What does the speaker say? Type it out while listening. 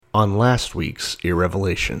on last week's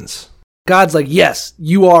Irrevelations. God's like, yes,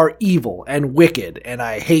 you are evil and wicked, and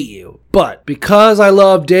I hate you. But because I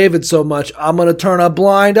love David so much, I'm going to turn a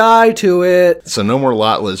blind eye to it. So no more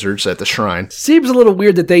lot lizards at the shrine. Seems a little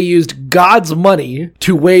weird that they used God's money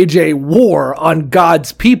to wage a war on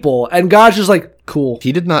God's people, and God's just like, cool.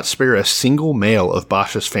 He did not spare a single male of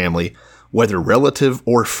Baasha's family, whether relative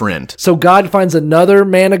or friend. So God finds another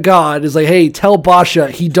man of God, is like, hey, tell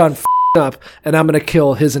Baasha he done f***ed up, and I'm going to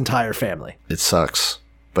kill his entire family. It sucks.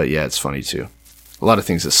 But yeah, it's funny too. A lot of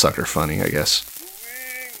things that suck are funny, I guess.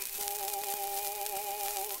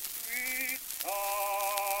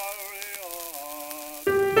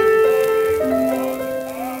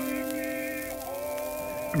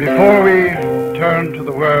 Before we turn to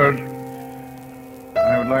the word,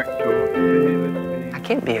 I would like to say this. I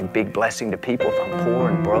can't be a big blessing to people if I'm poor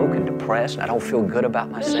and broke and depressed and I don't feel good about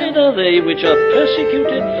myself. Blessed are they which are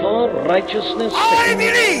persecuted for righteousness' sake. I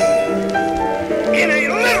believe in a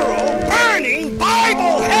literal, burning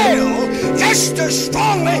Bible hell just as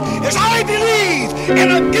strongly as I believe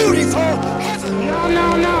in a beautiful heaven. No.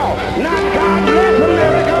 Not God bless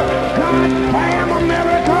America. God damn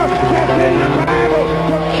America. Just in the Bible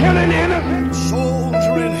for killing innocent Souls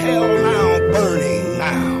are in hell now, burning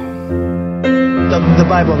now. The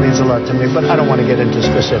Bible means a lot to me, but I don't want to get into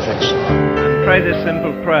specifics. Pray this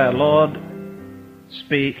simple prayer, Lord,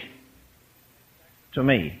 speak to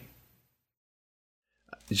me.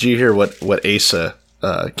 Did you hear what Asa,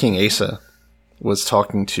 King Asa, was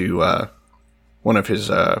talking to one of his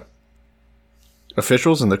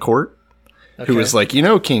officials in the court? Okay. Who was like,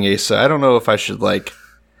 King Asa, I don't know if I should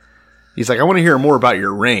he's like, I want to hear more about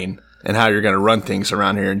your reign and how you're going to run things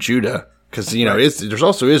around here in Judah. Because, there's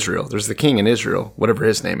also Israel. There's the king in Israel, whatever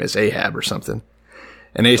his name is, Ahab or something.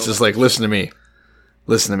 And Asa's like, listen to me.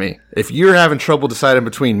 If you're having trouble deciding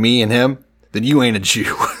between me and him, then you ain't a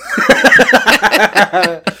Jew.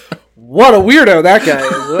 What a weirdo that guy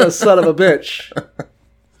is. What a son of a bitch.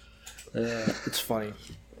 It's funny.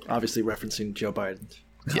 Obviously referencing Joe Biden.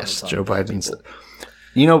 Yes, Joe Biden's...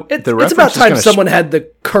 It's about time someone had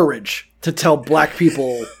the courage to tell black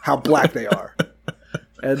people how black they are.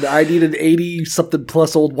 And I need an 80-something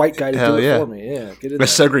plus old white guy to do it for me. Yeah, get in there. A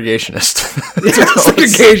segregationist.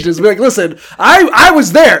 Segregationist. Be like, listen, I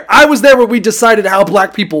was there. I was there when we decided how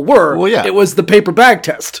black people were. Well, yeah. It was the paper bag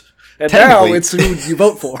test. And now it's who you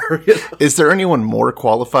vote for. Is there anyone more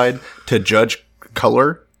qualified to judge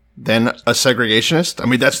color than a segregationist? I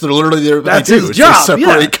mean, that's literally that's his job.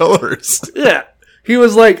 Separate colors. Yeah. He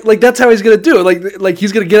was like that's how he's gonna do it. Like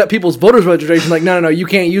he's gonna get at people's voters registration. Like, no, you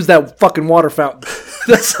can't use that fucking water fountain.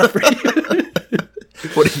 That's not for you.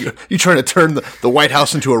 What are you trying to turn the White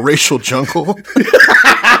House into a racial jungle?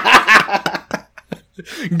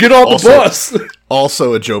 Get off the bus.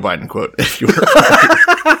 Also a Joe Biden quote. If you were.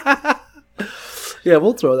 Yeah,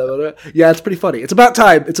 we'll throw that one out. Yeah, it's pretty funny. It's about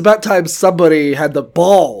time. It's about time somebody had the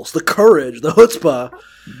balls, the courage, the chutzpah,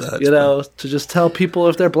 to just tell people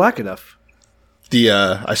if they're black enough.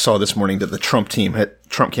 I saw this morning that the Trump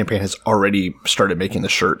campaign has already started making the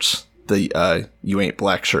shirts. The "You Ain't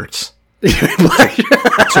Black" shirts.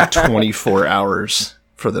 It took 24 hours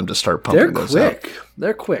for them to start pumping those out.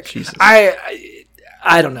 They're quick. Jesus.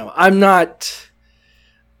 I don't know.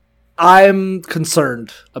 I'm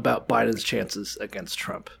concerned about Biden's chances against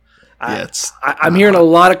Trump. I'm hearing a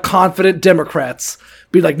lot of confident Democrats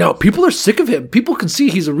be like, no, people are sick of him. People can see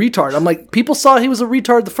he's a retard. I'm like, people saw he was a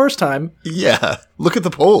retard the first time. Yeah. Look at the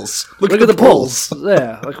polls. Look at the polls.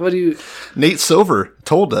 Yeah. Like, what do you... Nate Silver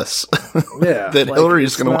told us that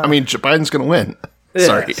Hillary's going to... Biden's going to win. Yeah,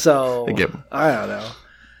 Sorry. So, I don't know.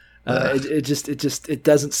 It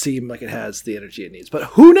doesn't seem like it has the energy it needs. But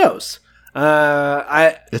who knows?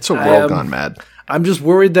 It's a world gone mad. I'm just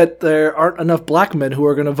worried that there aren't enough black men who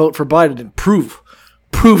are going to vote for Biden and prove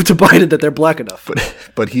to Biden that they're black enough.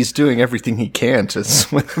 But he's doing everything he can to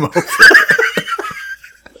swing them over.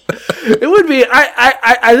 It would be.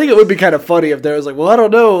 I think it would be kind of funny if there was like, well, I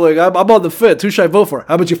don't know, like I'm on the fence. Who should I vote for?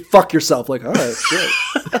 How about you fuck yourself? Like, all right, shit.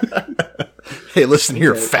 Hey, listen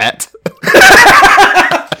here, fat.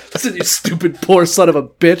 Listen, you stupid poor son of a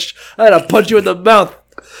bitch. I had to punch you in the mouth.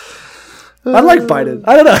 I like Biden.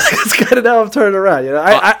 I don't know. It's kind of now I'm turning around.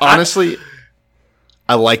 Honestly,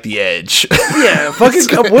 I like the edge. Yeah, fucking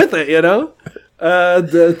come with it.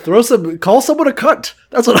 Call someone a cunt.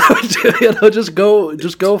 That's what I would do. Just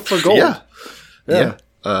go for gold. Yeah.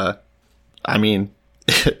 I mean,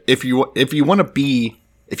 if you want to beat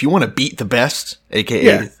the best,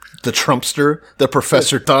 aka the Trumpster, the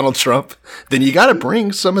Professor Donald Trump, then you got to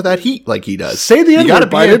bring some of that heat like he does. Say the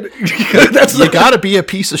N-word, Biden. You got to be a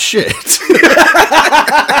piece of shit.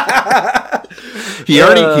 He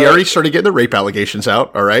already started getting the rape allegations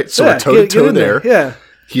out. All right, so we're toe to toe there. Yeah.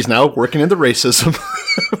 He's now working in the racism.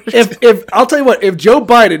 If I'll tell you what, if Joe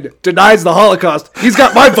Biden denies the Holocaust, he's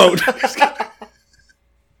got my vote.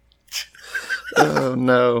 Oh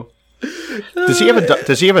no. Does he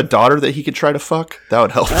have a daughter that he could try to fuck? That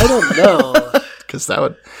would help. I don't know. Because that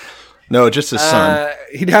would. No, just his son.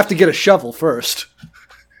 He'd have to get a shovel first.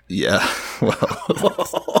 Yeah.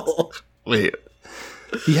 Well. Wait.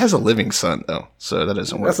 He has a living son though, so that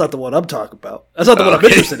doesn't work. That's not the one I'm talking about. That's not the one I'm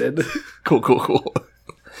interested in. Cool.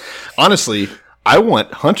 Honestly, I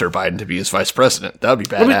want Hunter Biden to be his vice president. That would be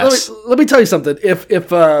badass. Let me tell you something. If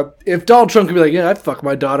Donald Trump could be like, yeah, I'd fuck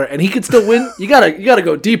my daughter, and he could still win, you gotta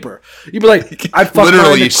go deeper. You'd be like, I'd fuck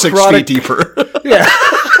literally 6 feet deeper. Yeah.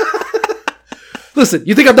 Listen,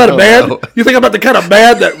 you think I'm not a man? No. You think I'm not the kind of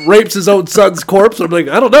man that rapes his own son's corpse? I'm like,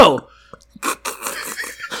 I don't know.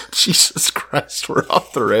 Jesus Christ, we're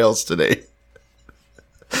off the rails today.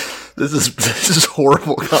 This is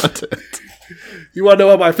horrible content. You want to know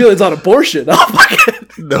what my feelings on abortion?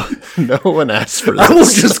 No one asked for this. I will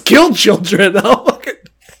just kill children. I'll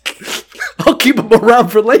keep them around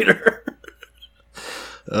for later.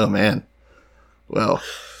 Oh man. Well,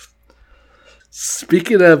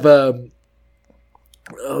 speaking of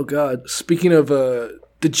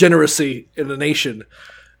degeneracy in a nation,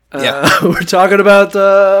 we're talking about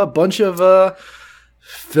a bunch of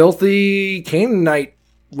filthy Canaanite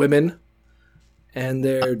women and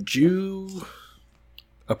their Jew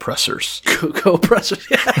oppressors. Co-oppressors.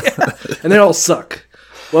 Yeah. And they all suck.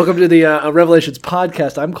 Welcome to the Revelations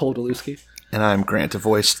podcast. I'm Cole Delusky. And I'm Grant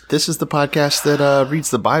DeVoist. This is the podcast that reads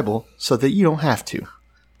the Bible so that you don't have to.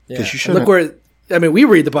 Because you shouldn't. We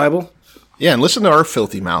read the Bible. Yeah, and listen to our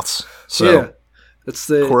filthy mouths. So it's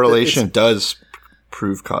the correlation does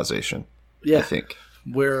prove causation. Yeah. I think.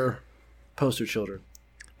 We're poster children.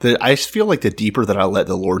 I feel like the deeper that I let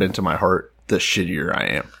the Lord into my heart, the shittier I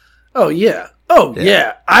am. Oh yeah. I'll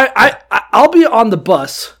be on the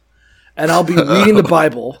bus and I'll be reading the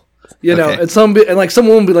Bible, and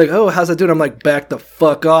someone will be like, "Oh, how's that doing?" I'm like, "Back the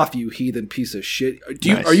fuck off, you heathen piece of shit.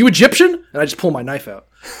 Are you Egyptian?" And I just pull my knife out.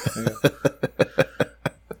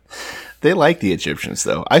 They like the Egyptians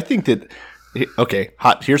though. I think that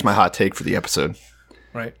here's my hot take for the episode.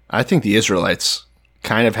 Right. I think the Israelites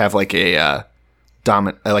kind of have like a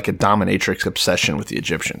dominatrix obsession with the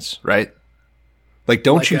Egyptians, right? Like,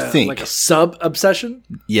 don't you think... Like a sub-obsession?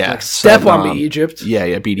 Yeah. Like step on me, Egypt. Yeah,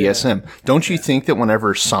 BDSM. Yeah. Don't you think that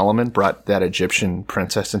whenever Solomon brought that Egyptian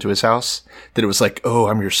princess into his house, that it was like, oh,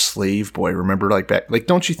 I'm your slave boy, remember? Like, back... Like,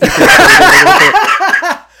 don't you think...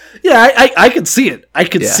 Yeah, I could see it.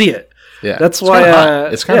 See it. Yeah. That's why...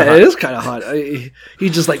 It's kind of hot. It is kind of hot. He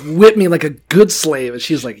just, like, whipped me like a good slave, and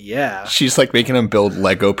she's like, yeah. She's, like, making him build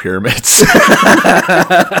Lego pyramids.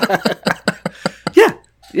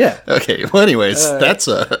 Yeah. Okay. Well, anyways, that's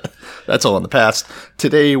all in the past.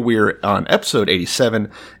 Today we're on episode 87,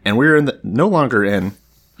 and we're no longer in,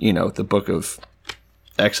 the book of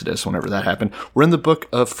Exodus. Whenever that happened, we're in the book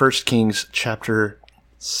of 1 Kings, chapter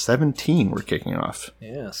 17. We're kicking off.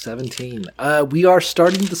 Yeah, 17. We are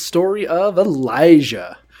starting the story of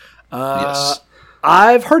Elijah. Yes.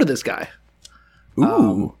 I've heard of this guy.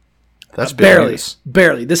 Ooh, that's big news.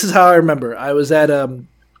 Barely. This is how I remember. I was at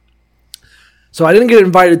So I didn't get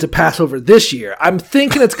invited to Passover this year. I'm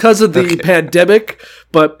thinking it's because of the pandemic,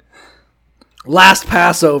 but last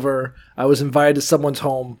Passover, I was invited to someone's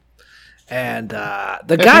home, and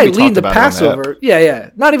the guy leading the Passover,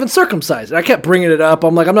 not even circumcised. I kept bringing it up.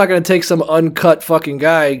 I'm like, I'm not going to take some uncut fucking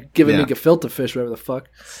guy giving me gefilte fish, whatever the fuck.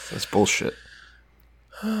 That's bullshit.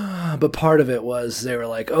 But part of it was they were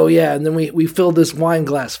like, oh yeah, and then we filled this wine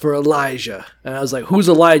glass for Elijah. And I was like, who's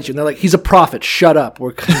Elijah? And they're like, he's a prophet. Shut up.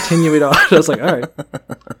 We're continuing on. I was like, all right. I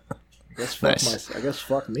guess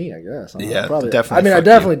fuck me, I guess. Definitely. I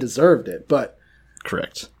definitely deserved it, but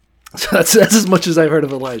correct. So that's as much as I've heard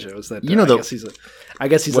of Elijah. Was that I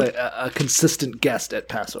guess he's a consistent guest at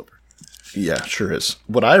Passover. Yeah, sure is.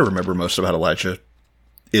 What I remember most about Elijah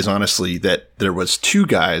is honestly that there was two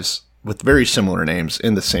guys with very similar names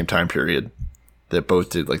in the same time period that both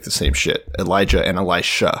did like the same shit, Elijah and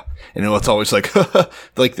Elisha. And it's always like,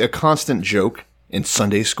 like a constant joke in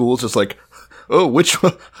Sunday schools is like, oh, which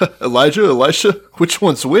one? Elijah, Elisha, which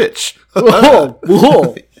one's which?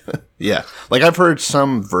 Whoa. Yeah. Like I've heard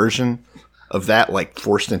some version of that like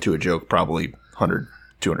forced into a joke probably 100,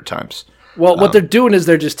 200 times. Well, what they're doing is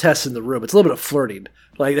they're just testing the room. It's a little bit of flirting.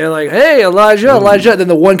 Like they're like, hey, Elijah. And then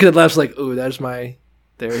the one kid laughs like, ooh,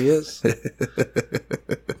 there he is.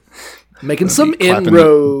 Making some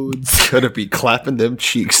inroads. Gonna be clapping them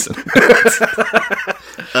cheeks.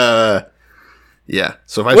 Yeah.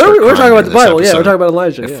 So if I we're talking about the Bible. Yeah, we're talking about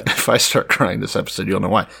Elijah. If I start crying this episode, you'll know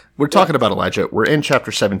why. We're talking about Elijah. We're in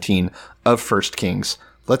chapter 17 of 1 Kings.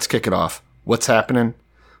 Let's kick it off. What's happening?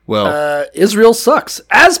 Well, Israel sucks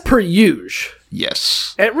as per usual.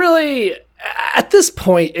 Yes. It really, at this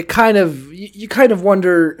point, you kind of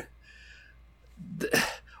wonder,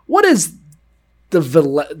 what is the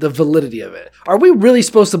validity of it? Are we really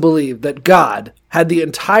supposed to believe that God had the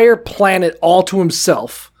entire planet all to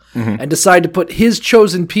himself and decided to put his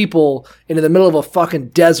chosen people into the middle of a fucking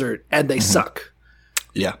desert and they suck?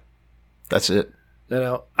 Yeah, that's it. You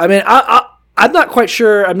know, I mean, I'm not quite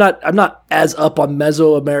sure. I'm not as up on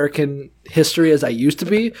Mesoamerican history as I used to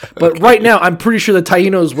be, but right now I'm pretty sure the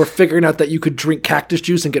Tainos were figuring out that you could drink cactus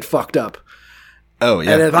juice and get fucked up. Oh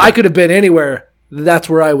yeah. And if I could have been anywhere, that's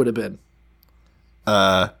where I would have been.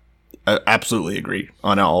 I absolutely agree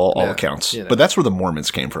on all accounts. You know. But that's where the Mormons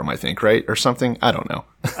came from, I think, right? Or something? I don't know.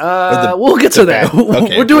 We'll get to that.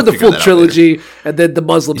 Okay, we're doing the full trilogy and then the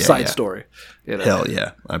Muslim side story. You know? Hell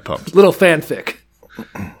yeah. I'm pumped. Little fanfic.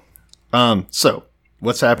 So,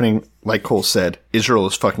 what's happening? Like Cole said, Israel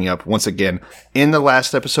is fucking up once again. In the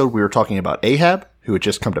last episode, we were talking about Ahab, who had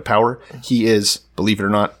just come to power. He is, believe it or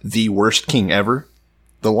not, the worst king ever.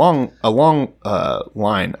 A long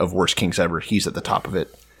line of worst kings ever. He's at the top of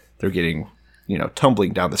it. They're getting,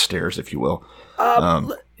 tumbling down the stairs, if you will.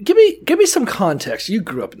 Give me some context. You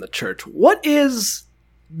grew up in the church. What is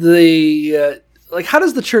the how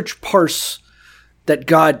does the church parse that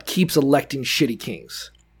God keeps electing shitty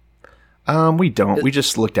kings? We don't. We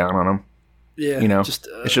just look down on them. Yeah,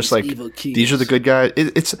 it's just like these are the good guys.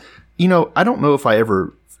 It's I don't know if I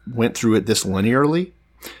ever went through it this linearly.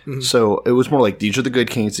 Mm-hmm. So it was more like these are the good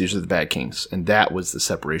kings, these are the bad kings, and that was the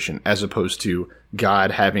separation, as opposed to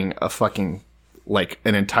God having a fucking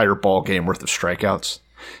an entire ball game worth of strikeouts.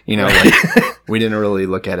 We didn't really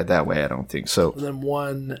look at it that way. I don't think so. And then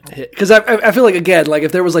one hit, because I feel like again, like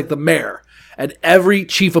if there was the mayor and every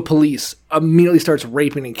chief of police immediately starts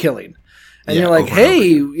raping and killing. And you're like,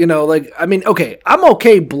 hey, I mean, okay, I'm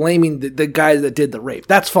okay blaming the guy that did the rape.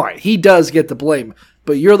 That's fine. He does get the blame.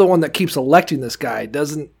 But you're the one that keeps electing this guy.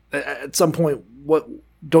 Doesn't, at some point,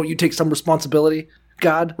 don't you take some responsibility,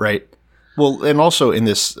 God? Right. Well, and also in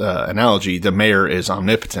this analogy, the mayor is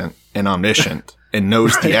omnipotent and omniscient and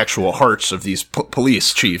knows the actual hearts of these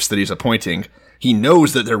police chiefs that he's appointing. He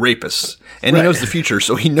knows that they're rapists. And he knows the future,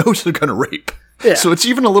 so he knows they're going to rape. Yeah. So it's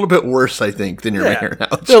even a little bit worse, I think, than your mayor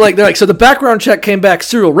analogy. They're like, so the background check came back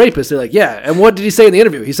serial rapist. They're like, yeah. And what did he say in the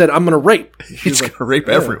interview? He said, I'm going to rape. He's going to rape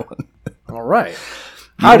everyone. All right.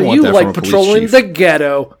 How do you like patrolling the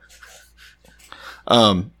ghetto?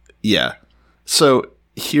 Yeah. So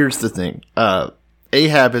here's the thing.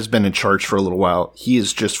 Ahab has been in charge for a little while. He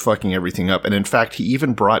is just fucking everything up. And in fact, he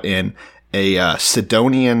even brought in a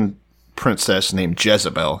Sidonian princess named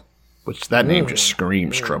Jezebel, which that name just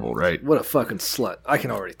screams trouble, right? What a fucking slut. I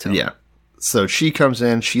can already tell. Yeah. So she comes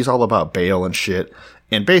in. She's all about Baal and shit.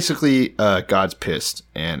 And basically, God's pissed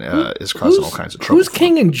and is causing all kinds of trouble. Who's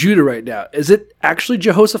king in Judah right now? Is it actually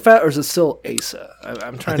Jehoshaphat or is it still Asa?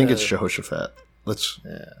 I think it's Jehoshaphat. Let's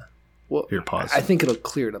here, pause. I think it'll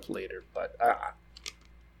clear it up later. But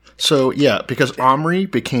So, yeah, because Omri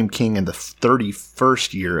became king in the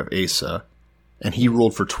 31st year of Asa, and he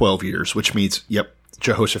ruled for 12 years, which means,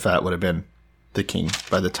 Jehoshaphat would have been the king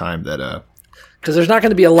by the time that... Because there's not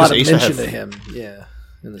going to be a lot of mention to him. Yeah.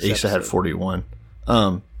 Asa had 41.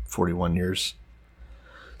 41 years.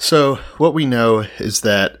 So what we know is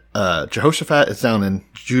that Jehoshaphat is down in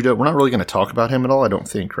Judah. We're not really going to talk about him at all, I don't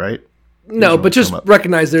think, right? No, but just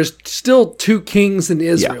recognize there's still two kings in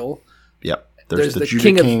Israel. Yep. There's the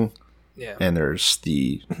Judah king and there's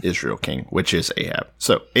the Israel king, which is Ahab.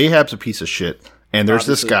 So Ahab's a piece of shit, and there's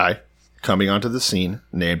this guy coming onto the scene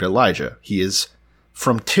named Elijah. He is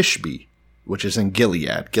from Tishbe, which is in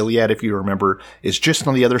Gilead. Gilead, if you remember, is just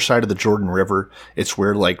on the other side of the Jordan River. It's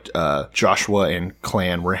where Joshua and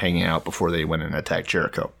clan were hanging out before they went and attacked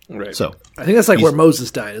Jericho. Right. So I think that's where Moses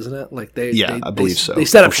died, isn't it? I believe so. They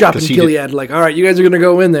set up shop in Gilead. All right, you guys are going to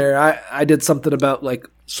go in there. I did something about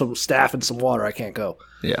some staff and some water. I can't go.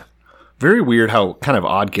 Yeah. Very weird how kind of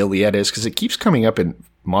odd Gilead is, because it keeps coming up in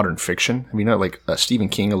modern fiction. I mean, Stephen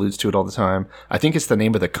King alludes to it all the time. I think it's the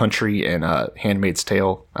name of the country in Handmaid's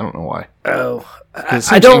Tale. I don't know why. Oh, it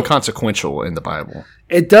seems inconsequential in the Bible.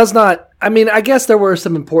 It does not. I mean, I guess there were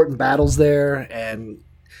some important battles there, and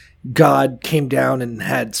God came down and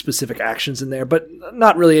had specific actions in there, but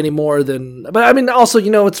not really any more than. But I mean, also,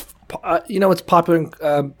 it's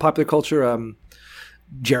popular culture.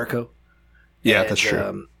 Jericho. Yeah, that's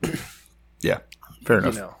true. Yeah, fair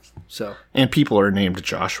enough. So and people are named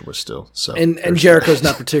Joshua still. So and Jericho's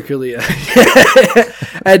not particularly.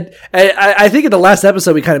 And I think in the last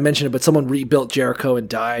episode we kind of mentioned it, but someone rebuilt Jericho and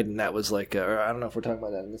died, and that was like I don't know if we're talking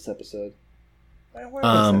about that in this episode. I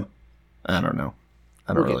don't know.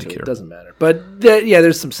 I don't really care. It doesn't matter. But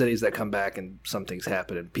there's some cities that come back and some things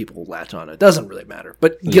happen and people latch on. It doesn't really matter.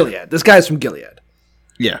 But Gilead, this guy's from Gilead.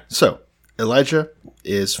 Yeah. So Elijah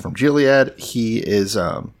is from Gilead. He is.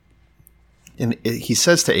 And he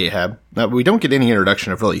says to Ahab, now we don't get any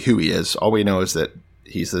introduction of really who he is. All we know is that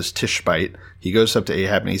he's this Tishbite. He goes up to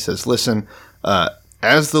Ahab and he says, listen,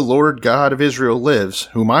 as the Lord God of Israel lives,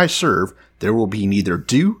 whom I serve, there will be neither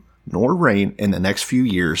dew nor rain in the next few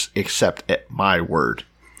years except at my word.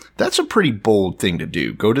 That's a pretty bold thing to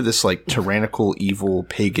do. Go to this like tyrannical, evil,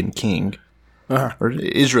 pagan king, or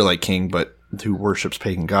Israelite king, but who worships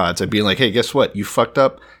pagan gods, and being like, hey, guess what? You fucked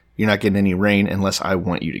up. You're not getting any rain unless I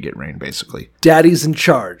want you to get rain, basically. Daddy's in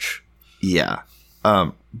charge. Yeah.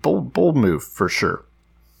 Bold move, for sure.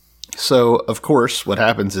 So, of course, what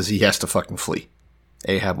happens is he has to fucking flee.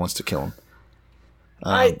 Ahab wants to kill him.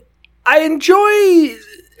 I enjoy...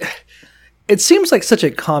 It seems like such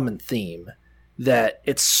a common theme that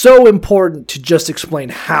it's so important to just explain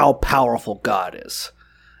how powerful God is.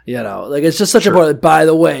 You know, like it's just such a, by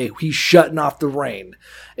the way, he's shutting off the rain.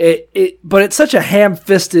 But it's such a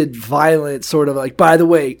ham-fisted, violent sort of like, by the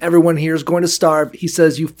way, everyone here is going to starve. He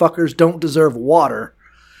says, you fuckers don't deserve water.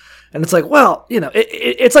 And it's like, well, you know,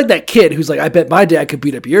 it's like that kid who's like, I bet my dad could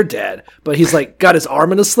beat up your dad. But he's like, got his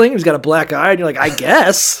arm in a sling. He's got a black eye. And you're like, I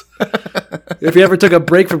guess. If you ever took a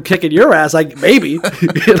break from kicking your ass, maybe. You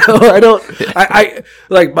know, I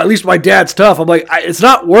like, at least my dad's tough. I'm like, it's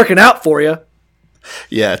not working out for you.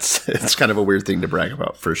 Yeah, it's kind of a weird thing to brag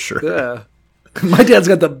about, for sure. Yeah. My dad's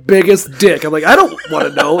got the biggest dick. I'm like, I don't want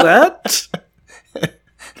to know that.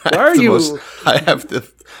 Why are you? I have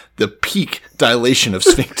the peak dilation of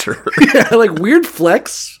sphincter. Yeah, like weird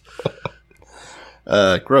flex.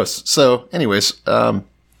 Gross. So, anyways,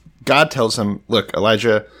 God tells him, look,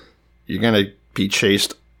 Elijah, you're going to be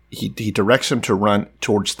chased. He directs him to run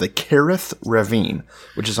towards the Kerith Ravine,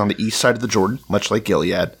 which is on the east side of the Jordan, much like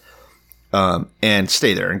Gilead. And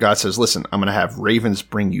stay there. And God says, listen, I'm going to have ravens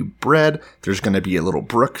bring you bread. There's going to be a little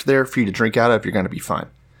brook there for you to drink out of. You're going to be fine.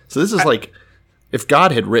 So this is like, if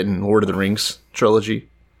God had written Lord of the Rings trilogy,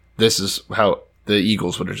 this is how the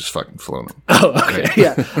Eagles would have just fucking flown them. Oh, okay. Right?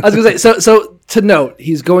 Yeah. I was going to say, so to note,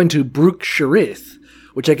 he's going to Brook Cherith,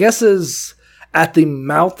 which I guess is at the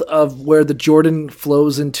mouth of where the Jordan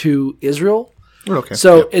flows into Israel. Okay.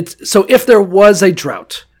 So so if there was a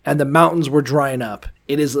drought and the mountains were drying up,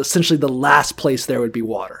 it is essentially the last place there would be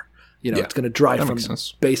water. You know, it's going to dry from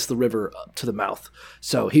base of the river up to the mouth.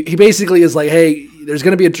 So he basically is like, hey, there's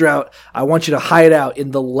going to be a drought. I want you to hide out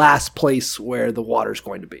in the last place where the water's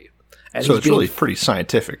going to be. And so it's really pretty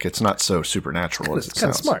scientific. It's not so supernatural as it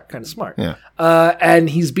sounds. Kind of smart. Yeah. And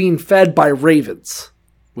he's being fed by ravens,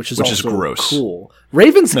 which is gross. Cool.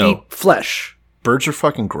 Ravens eat flesh. Birds are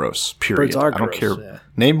fucking gross, period. Birds are I don't gross, care. Yeah.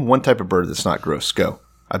 Name one type of bird that's not gross. Go.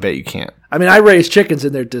 I bet you can't. I mean, I raise chickens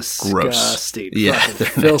and they're disgusting. Gross. Yeah, they're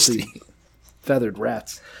filthy. Nasty. Feathered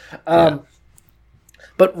rats.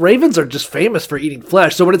 But ravens are just famous for eating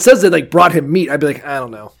flesh. So when it says they like brought him meat, I'd be like, I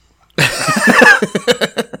don't know.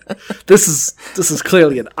 This is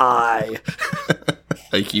clearly an eye.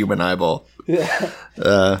 A human eyeball. Yeah.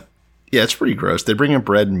 Yeah, it's pretty gross. They bring him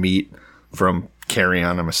bread and meat from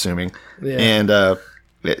carrion, I'm assuming. Yeah. And,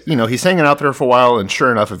 you know, he's hanging out there for a while, and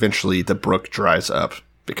sure enough, eventually the brook dries up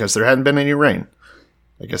because there hadn't been any rain.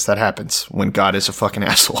 I guess that happens when God is a fucking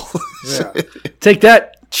asshole. Yeah. Take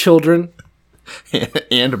that, children.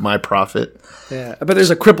 And my prophet. Yeah. I bet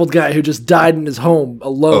there's a crippled guy who just died in his home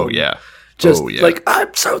alone. Oh, yeah. Just like,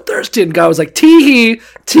 I'm so thirsty. And God was like, tee-hee,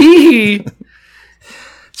 tee-hee.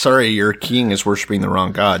 Sorry, your king is worshiping the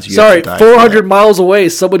wrong gods. You Sorry, 400 miles away,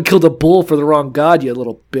 someone killed a bull for the wrong god, you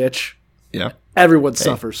little bitch. Yeah. Everyone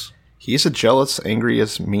suffers. He's a jealous, angry,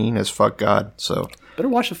 as mean as fuck god, so. Better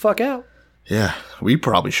watch the fuck out. Yeah, we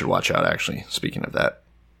probably should watch out, actually, speaking of that.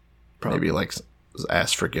 Maybe, like,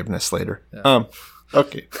 ask forgiveness later. Yeah.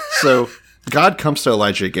 Okay, so God comes to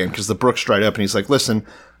Elijah again because the brook's dried up, and he's like, listen,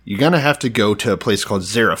 you're going to have to go to a place called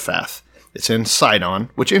Zarephath. It's in Sidon,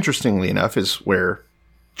 which, interestingly enough, is where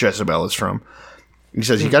Jezebel is from. He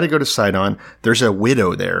says, you got to go to Sidon. There's a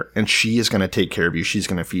widow there, and she is going to take care of you. She's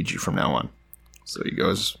going to feed you from now on. So he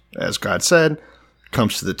goes, as God said,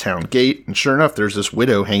 comes to the town gate, and sure enough, there's this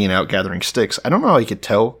widow hanging out gathering sticks. I don't know how he could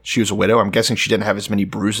tell she was a widow. I'm guessing she didn't have as many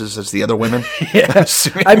bruises as the other women. Yeah.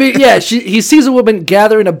 I mean, yeah, he sees a woman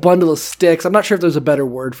gathering a bundle of sticks. I'm not sure if there's a better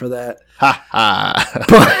word for that. Ha ha.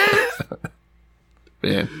 But,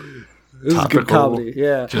 Man. This is good comedy.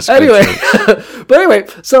 Yeah. Just anyway, but anyway,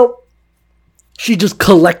 so she's just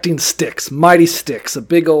collecting sticks, mighty sticks, a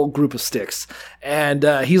big old group of sticks. And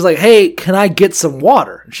he's like, hey, can I get some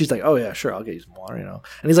water? And she's like, oh, yeah, sure, I'll get you some water, And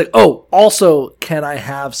he's like, oh, also, can I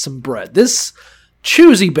have some bread? This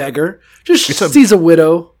choosy beggar just sees a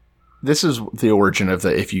widow. This is the origin of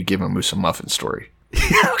the if you give a moose a muffin story.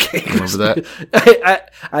 Okay. Remember that?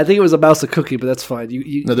 I think it was a mouse a cookie, but that's fine.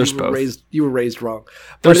 No, there's both. You were raised wrong.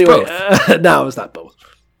 There's anyway, both. No, it's not both.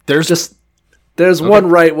 There's okay. One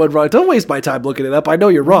right, one wrong. Don't waste my time looking it up. I know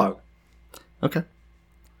you're wrong. Okay.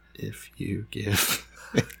 If you give...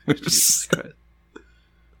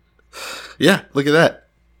 Yeah, look at that.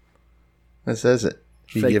 That says it.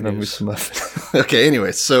 You give a moose a muffin. Okay,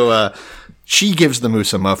 anyway, so she gives the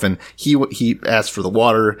moose a muffin. He asks for the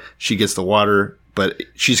water. She gets the water, but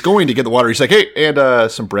she's going to get the water. He's like, hey,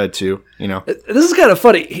 and some bread too, This is kind of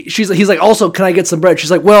funny. He's like, also, can I get some bread?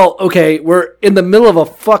 She's like, well, okay, we're in the middle of a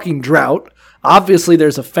fucking drought. Obviously,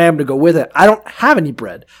 there's a famine to go with it. I don't have any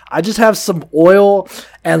bread. I just have some oil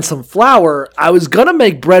and some flour. I was going to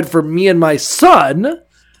make bread for me and my son.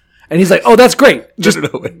 And he's like, oh, that's great. Just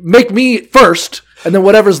make me first, and then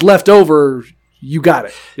whatever's left over, you got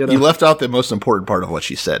it. You left out the most important part of what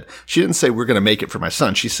she said. She didn't say, we're going to make it for my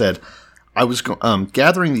son. She said, I was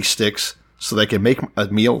gathering these sticks so that I can make a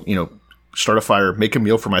meal, start a fire, make a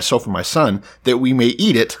meal for myself and my son, that we may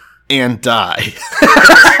eat it and die.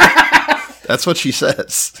 That's what she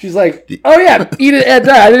says. She's like, "Oh yeah, eat it and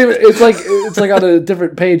die." I didn't even. It's like on a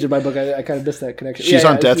different page in my book. I kind of missed that connection. She's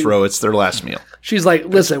on death row. It's their last meal. She's like,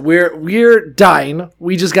 "Listen, we're dying.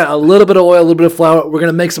 We just got a little bit of oil, a little bit of flour. We're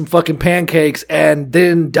gonna make some fucking pancakes and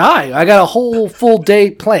then die. I got a whole full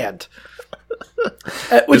day planned."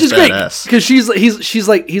 Which is great because he's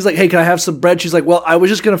like, "Hey, can I have some bread?" She's like, "Well, I was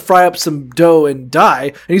just gonna fry up some dough and die."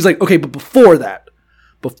 And he's like, "Okay, but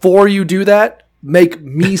before you do that, make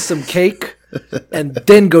me some cake." And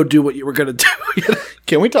then go do what you were going to do.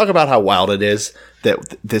 Can we talk about how wild it is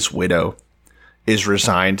that this widow is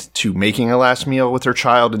resigned to making a last meal with her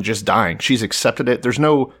child and just dying? She's accepted it. There's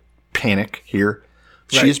no panic here.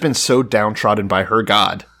 Right. She's been so downtrodden by her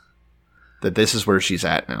God that this is where she's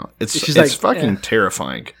at now. It's fucking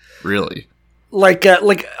terrifying, really. Like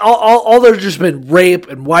all there's just been rape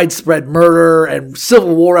and widespread murder and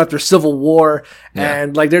civil war after civil war,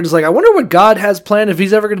 and they're just like, I wonder what God has planned, if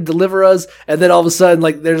He's ever going to deliver us. And then all of a sudden,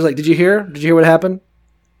 they're just like, Did you hear what happened?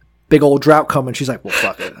 Big old drought coming. She's like, well,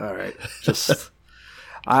 fuck it, all right, just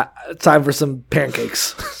time for some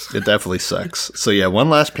pancakes. It definitely sucks. So yeah, one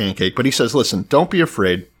last pancake, but he says, listen, don't be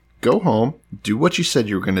afraid. Go home, do what you said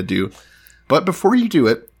you were going to do, but before you do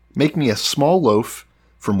it, make me a small loaf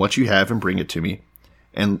from what you have and bring it to me.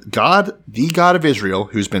 And God, the God of Israel,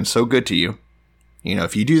 who's been so good to you,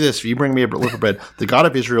 if you do this, if you bring me a loaf of bread, the God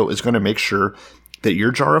of Israel is going to make sure that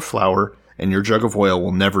your jar of flour and your jug of oil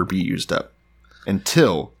will never be used up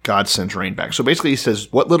until God sends rain back. So basically he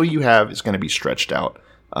says, what little you have is going to be stretched out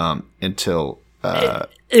until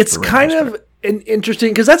it's kind of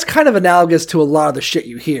interesting, because that's kind of analogous to a lot of the shit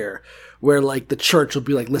you hear, where the church will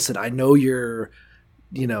be like, listen, I know you're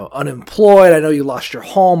unemployed. I know you lost your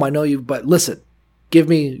home. I know but listen, give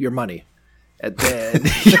me your money, and then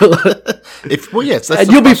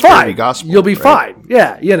you'll be fine. Gospel, you'll be fine.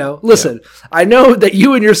 Yeah, listen. Yeah. I know that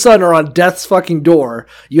you and your son are on death's fucking door.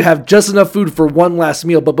 You have just enough food for one last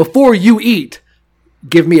meal, but before you eat,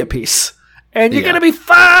 give me a piece, and you're gonna be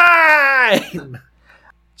fine.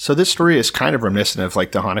 So this story is kind of reminiscent of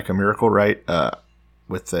the Hanukkah miracle, right?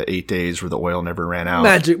 With the 8 days where the oil never ran out.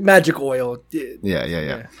 Magic oil.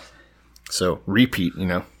 Yeah. So repeat,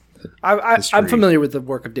 I'm familiar with the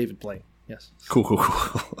work of David Blaine. Yes. Cool.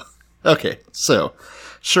 Okay, so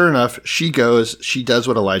sure enough, she goes, she does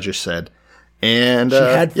what Elijah said, and she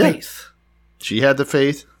had faith. She had the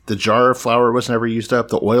faith. The jar of flour was never used up.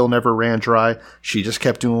 The oil never ran dry. She just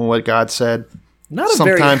kept doing what God said. Not a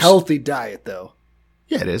very healthy diet, though.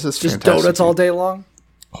 Yeah, it is. It's just fantastic. Donuts all day long.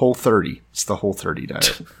 Whole30. It's the Whole30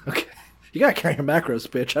 diet. Okay, you gotta carry your macros,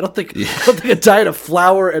 bitch. I don't think a diet of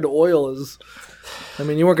flour and oil is. I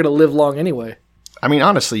mean, you weren't gonna live long anyway. I mean,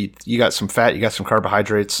 honestly, you got some fat, you got some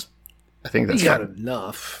carbohydrates. I think that's got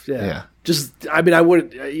enough. Yeah. Just, I mean, I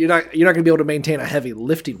would. You're not gonna be able to maintain a heavy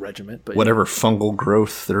lifting regimen, but whatever fungal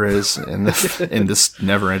growth there is in this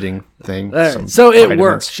never-ending thing. Right. So it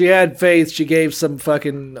worked. She had faith. She gave some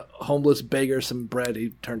fucking homeless beggar some bread.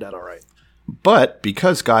 He turned out all right. But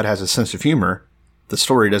because God has a sense of humor, the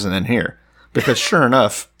story doesn't end here. Because sure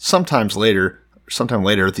enough, sometime later,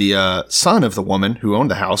 the son of the woman who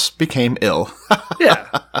owned the house became ill.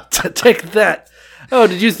 Yeah, take that. Oh,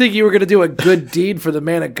 did you think you were going to do a good deed for the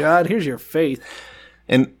man of God? Here's your faith.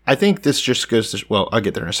 And I think this just goes to, well, I'll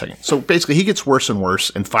get there in a second. So basically he gets worse and worse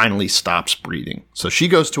and finally stops breathing. So she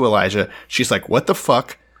goes to Elijah. She's like, what the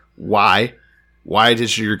fuck? Why? Why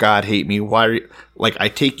does your God hate me? Why are you, like, I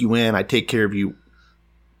take you in, I take care of you.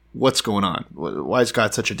 What's going on? Why is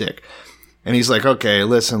God such a dick? And he's like, okay,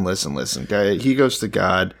 listen. Guy. He goes to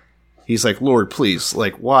God. He's like, Lord, please,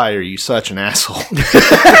 like, why are you such an asshole?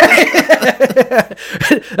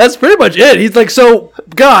 That's pretty much it. He's like, so,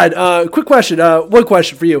 God, quick question. One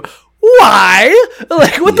question for you. Why?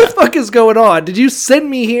 Like, what the fuck is going on? Did you send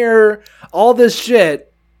me here all this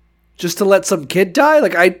shit just to let some kid die?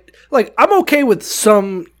 I'm okay with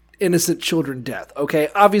some innocent children death, okay?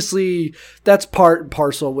 Obviously, that's part and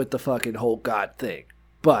parcel with the fucking whole God thing.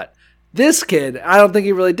 But this kid, I don't think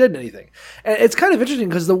he really did anything. And it's kind of interesting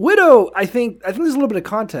because the widow, I think there's a little bit of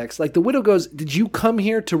context. Like, the widow goes, did you come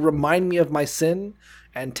here to remind me of my sin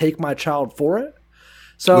and take my child for it?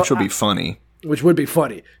 So which would be funny. Which would be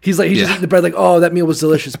funny. He's just eating the bread like, oh, that meal was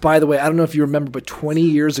delicious. By the way, I don't know if you remember, but 20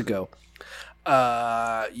 years ago,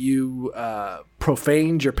 you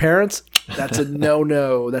profaned your parents. That's a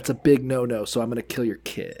no-no. That's a big no-no. So I'm going to kill your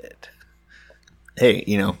kid. Hey,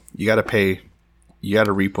 you got to pay. You got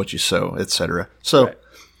to reap what you sow, etc. So right.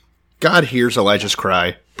 God hears Elijah's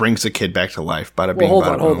cry, brings the kid back to life. Bada bing, hold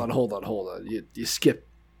on. You skip.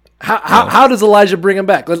 How does Elijah bring him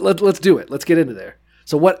back? Let's do it. Let's get into there.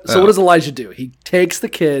 So what does Elijah do? He takes the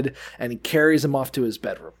kid and he carries him off to his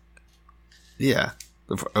bedroom. Yeah,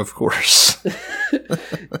 of course.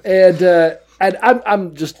 and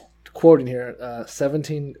I'm just quoting here,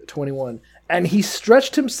 17:21. And he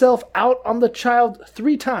stretched himself out on the child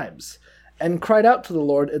 3 times and cried out to the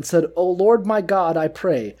Lord and said, O Lord my God, I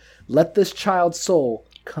pray, let this child's soul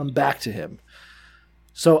come back to him.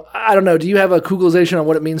 So, I don't know, do you have a Googlization on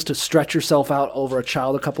what it means to stretch yourself out over a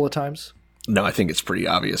child a couple of times? No, I think it's pretty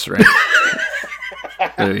obvious, right?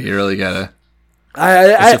 You really gotta...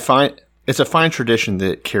 It's a fine tradition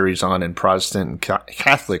that carries on in Protestant and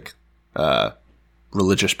Catholic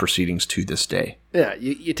religious proceedings to this day. Yeah,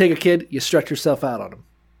 you take a kid, you stretch yourself out on him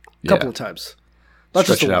a couple of times. Not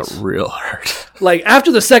stretch it out real hard. Like,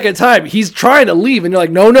 after the second time, he's trying to leave, and you're like,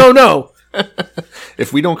 no.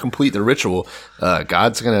 If we don't complete the ritual,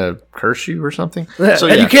 God's going to curse you or something. So,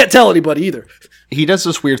 and you can't tell anybody either. He does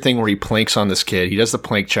this weird thing where he planks on this kid. He does the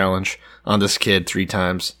plank challenge on this kid 3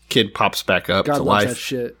 times. Kid pops back up God to loves life. That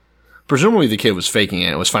shit. Presumably the kid was faking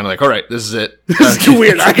it. It was finally like, all right, this is it. This is too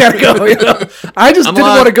weird. I gotta go. I just didn't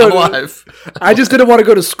want to go. I just didn't want to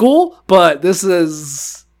go to school, but this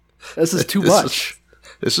is too much.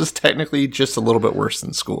 This is technically just a little bit worse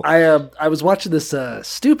than school. I was watching this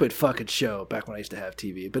stupid fucking show back when I used to have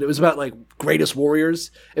TV, but it was about like greatest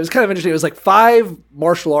warriors. It was kind of interesting. It was like 5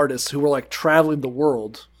 martial artists who were like traveling the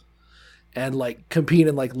world and like competing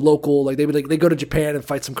in like local, like they go to Japan and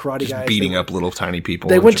fight some karate guys, beating up little tiny people.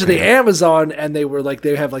 They went to the Amazon and they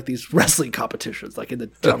have like these wrestling competitions like in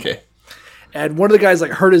the jungle. Okay. And one of the guys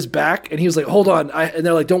like hurt his back, and he was like, "Hold on," and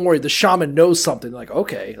they're like, "Don't worry, the shaman knows something." Like,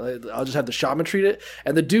 okay, I'll just have the shaman treat it.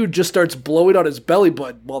 And the dude just starts blowing on his belly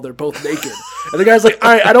button while they're both naked. And the guy's like,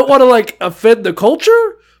 "All right, I don't want to like offend the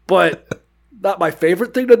culture, but not my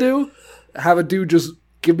favorite thing to do. Have a dude just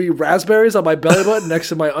give me raspberries on my belly button next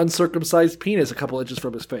to my uncircumcised penis a couple inches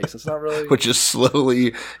from his face. It's not really which is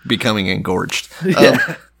slowly becoming engorged."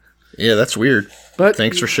 Yeah. Yeah, that's weird. But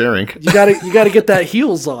thanks for sharing. You gotta get that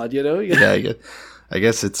heels on, you know. Yeah, I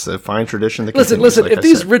guess it's a fine tradition. That listen. Like if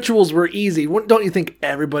these rituals were easy, don't you think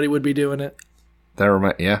everybody would be doing it?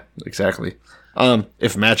 Yeah, exactly.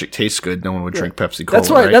 If magic tastes good, no one would drink Pepsi Cola. That's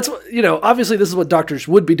why. Right? That's what, obviously, this is what doctors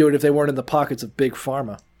would be doing if they weren't in the pockets of big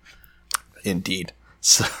pharma. Indeed.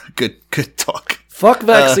 So, good talk. Fuck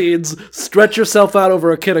vaccines. Stretch yourself out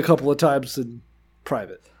over a kid a couple of times in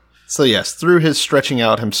private. So yes, through his stretching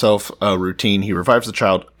out himself routine, he revives the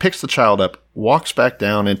child, picks the child up, walks back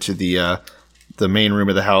down into the main room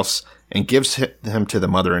of the house, and gives him to the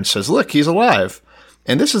mother and says, "Look, he's alive."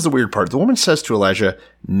 And this is the weird part. The woman says to Elijah,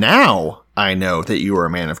 "Now I know that you are a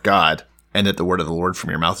man of God, and that the word of the Lord from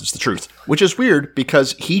your mouth is the truth." Which is weird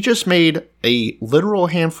because he just made a literal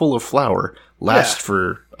handful of flour last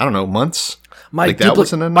for, I don't know, months. My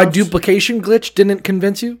duplication glitch didn't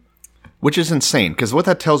convince you? Which is insane, because what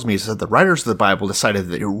that tells me is that the writers of the Bible decided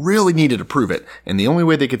that they really needed to prove it, and the only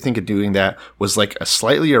way they could think of doing that was like a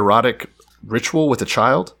slightly erotic ritual with a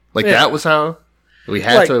child. Like that was how we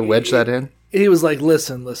had to wedge that in. He was like,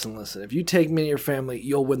 listen. If you take me and your family,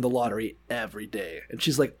 you'll win the lottery every day. And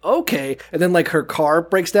she's like, okay. And then like her car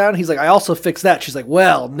breaks down. He's like, I also fixed that. She's like,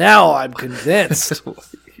 well, now I'm convinced.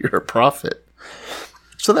 You're a prophet.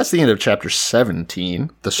 So that's the end of chapter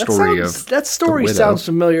 17. The story of that story the widow. sounds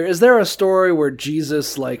familiar. Is there a story where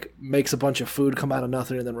Jesus like makes a bunch of food come out of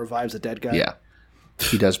nothing and then revives a dead guy? Yeah,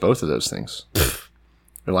 he does both of those things.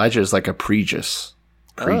 Elijah is like a pre-Jesus.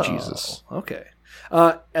 Oh, okay.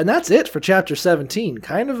 And that's it for chapter 17.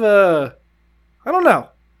 Kind of I don't know.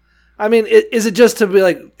 I mean, is it just to be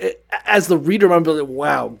like, as the reader, I'm like,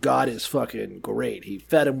 wow, God is fucking great. He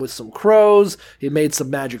fed him with some crows. He made some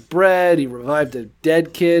magic bread. He revived a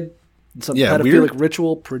dead kid. Some pedophilic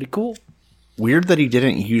ritual. Pretty cool. Weird that he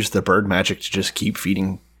didn't use the bird magic to just keep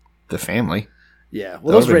feeding the family. Yeah,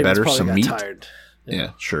 well, those ravens probably got tired.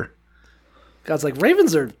 Yeah, sure. God's like,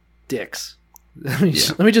 ravens are dicks. Let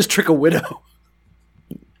me just trick a widow.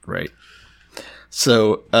 Right.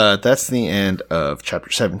 So that's the end of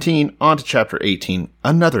chapter 17. On to chapter 18.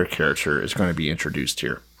 Another character is going to be introduced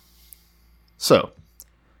here. So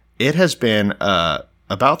it has been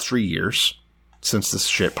about 3 years since this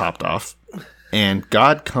shit popped off. And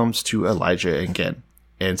God comes to Elijah again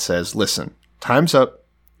and says, listen, time's up.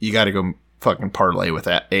 You got to go fucking parlay with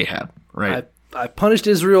that Ahab, right? I punished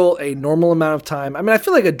Israel a normal amount of time. I mean, I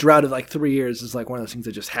feel like a drought of like 3 years is like one of those things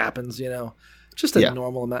that just happens, you know? Just a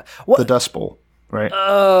normal amount. What? The Dust Bowl. Right.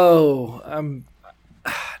 Oh,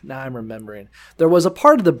 now I'm remembering. There was a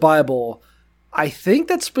part of the Bible, I think,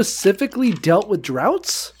 that specifically dealt with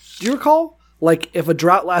droughts. Do you recall? Like, if a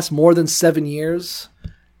drought lasts more than 7 years,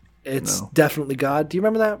 it's definitely God. Do you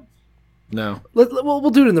remember that? No. We'll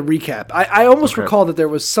do it in the recap. I almost recall that there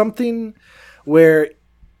was something where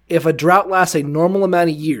if a drought lasts a normal amount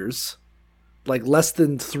of years, like less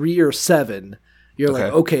than 3 or 7, you're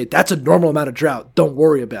like, okay, that's a normal amount of drought. Don't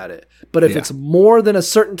worry about it. But if it's more than a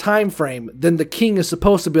certain time frame, then the king is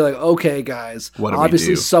supposed to be like, okay, guys,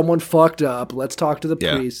 obviously someone fucked up. Let's talk to the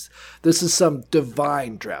priest. This is some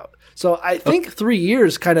divine drought. So I think 3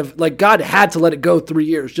 years kind of, like, God had to let it go 3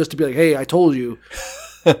 years just to be like, hey, I told you.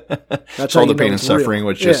 That's all the pain and suffering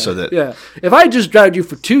was just so that... Yeah. If I just droughted you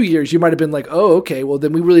for 2 years, you might have been like, oh, okay, well,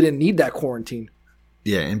 then we really didn't need that quarantine.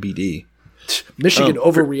 Yeah, NBD. Michigan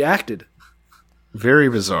overreacted. Very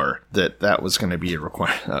bizarre that was going to be a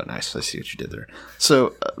requirement. Oh, nice. I see what you did there.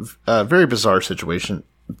 So, very bizarre situation.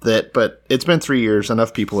 But it's been 3 years.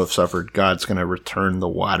 Enough people have suffered. God's going to return the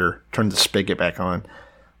water, turn the spigot back on.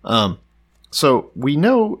 So we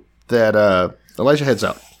know that Elijah heads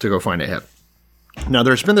out to go find Ahab. Now,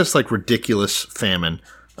 there's been this like ridiculous famine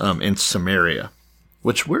in Samaria.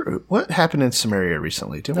 What happened in Samaria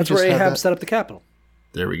recently? That's where Ahab set up the capital.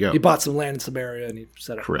 There we go. He bought some land in Samaria and he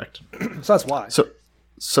set up. Correct. So that's why.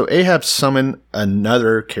 So Ahab summoned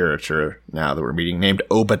another character now that we're meeting named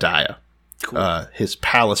Obadiah, his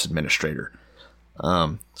palace administrator.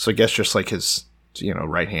 So I guess just like his,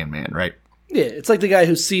 right-hand man, right? Yeah, it's like the guy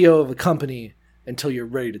who's CEO of a company until you're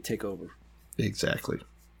ready to take over. Exactly.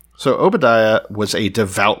 So Obadiah was a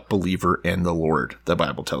devout believer in the Lord, the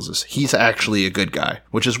Bible tells us. He's actually a good guy,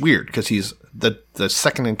 which is weird because he's the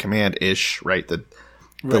second in command-ish, right? The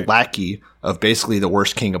lackey of basically the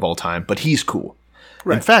worst king of all time, but he's cool.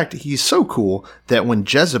 Right. In fact, he's so cool that when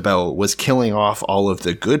Jezebel was killing off all of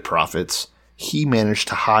the good prophets, he managed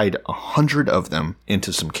to hide 100 of them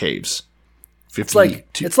into some caves. It's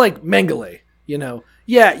like Mengele,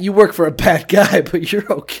 Yeah, you work for a bad guy, but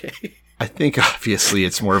you're okay. I think obviously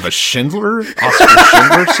it's more of a Oscar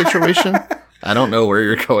Schindler situation. I don't know where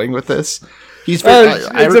you're going with this. He's very,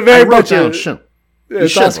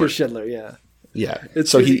 it's Oscar Schindler, yeah. Yeah.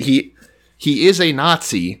 So he is a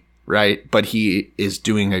Nazi, right? But he is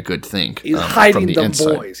doing a good thing. He's hiding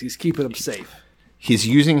the boys. He's keeping them safe. He's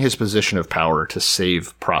using his position of power to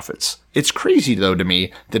save prophets. It's crazy though to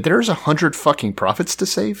me that there's 100 fucking prophets to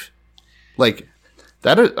save. Like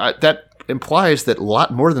that implies that a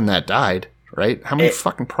lot more than that died, right? How many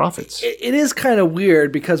fucking prophets? It is kind of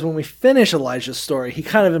weird because when we finish Elijah's story, he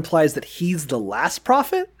kind of implies that he's the last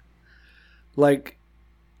prophet. Like,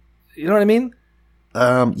 you know what I mean?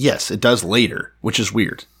 Yes, it does later, which is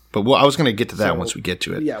weird. But I was going to get to that once we get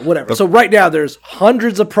to it. Yeah, whatever. But, so right now there's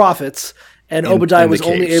hundreds of prophets, and Obadiah was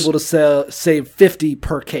only able to save 50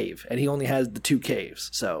 per cave, and he only has the 2 caves.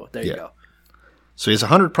 So there you go. So he has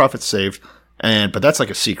 100 prophets saved, but that's like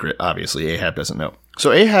a secret, obviously. Ahab doesn't know.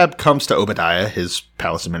 So Ahab comes to Obadiah, his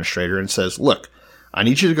palace administrator, and says, look, I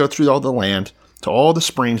need you to go through all the land, to all the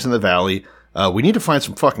springs in the valley. We need to find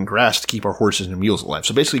some fucking grass to keep our horses and mules alive.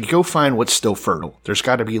 So basically, go find what's still fertile. There's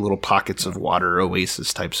got to be little pockets of water,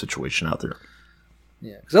 oasis type situation out there.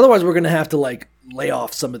 Yeah, because otherwise we're going to have to lay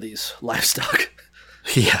off some of these livestock.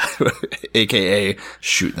 Yeah, AKA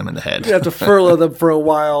shoot them in the head. We have to furlough them for a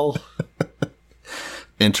while.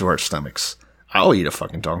 Into our stomachs. I'll eat a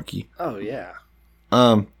fucking donkey. Oh, yeah.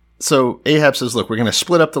 So Ahab says, look, we're going to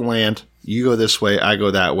split up the land. You go this way, I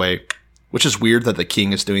go that way. Which is weird that the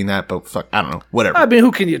king is doing that, but fuck, I don't know. Whatever. I mean,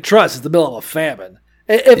 who can you trust? It's the middle of a famine.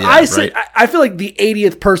 If I say, right. I feel like the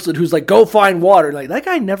 80th person who's like, go find water. Like, that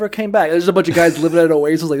guy never came back. There's a bunch of guys living at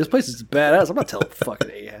Oasis. Like, this place is badass. I'm not telling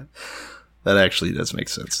fucking Ahab. That actually does make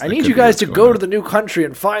sense. I need you guys to go to the new country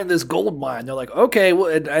and find this gold mine. They're like, okay, well,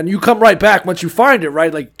 and you come right back once you find it,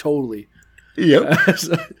 right? Like, totally. Yep.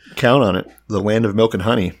 Count on it. The land of milk and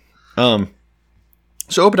honey. So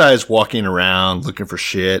Obadiah is walking around looking for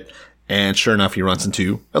shit, and sure enough, he runs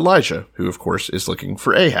into Elijah, who, of course, is looking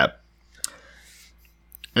for Ahab.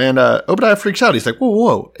 And Obadiah freaks out. He's like,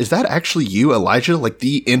 whoa, is that actually you, Elijah? Like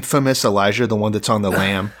the infamous Elijah, the one that's on the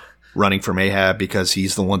lam running from Ahab because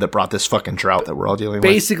he's the one that brought this fucking drought that we're all dealing with?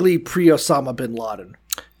 Basically pre-Osama bin Laden.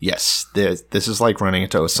 Yes. This is like running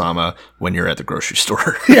into Osama when you're at the grocery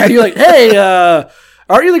store. Yeah, you're like, hey,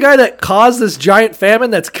 aren't you the guy that caused this giant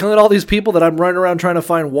famine that's killing all these people that I'm running around trying to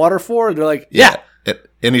find water for? And they're like, yeah.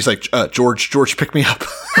 And he's like, George, pick me up.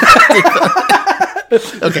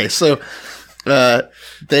 Okay, so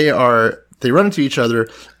they run into each other,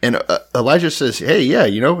 and Elijah says, hey, yeah,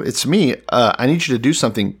 it's me. I need you to do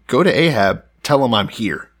something. Go to Ahab, tell him I'm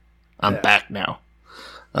here. I'm back now.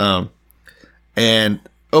 And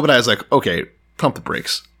Obadiah's like, okay, pump the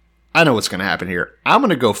brakes. I know what's going to happen here. I'm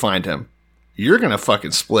going to go find him. You're going to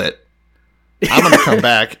fucking split. I'm going to come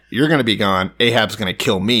back. You're going to be gone. Ahab's going to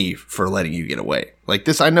kill me for letting you get away. Like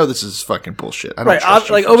this, I know this is fucking bullshit. I don't trust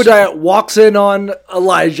you. Like Obadiah walks in on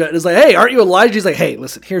Elijah and is like, hey, aren't you Elijah? He's like, hey,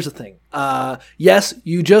 listen, here's the thing. Yes,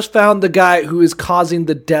 you just found the guy who is causing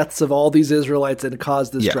the deaths of all these Israelites and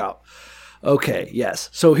caused this drought. Okay,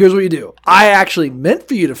 yes. So here's what you do. I actually meant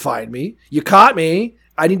for you to find me. You caught me.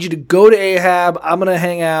 I need you to go to Ahab. I'm going to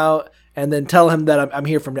hang out and then tell him that I'm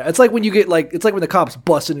here from now. It's like when you get it's like when the cops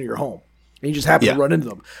bust into your home. And you just happen to run into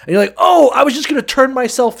them. And you're like, oh, I was just going to turn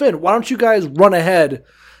myself in. Why don't you guys run ahead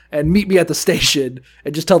and meet me at the station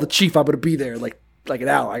and just tell the chief I'm going to be there like an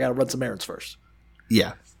hour. I got to run some errands first.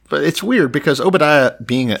 Yeah. But it's weird because Obadiah,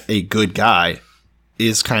 being a good guy,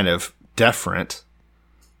 is kind of deferent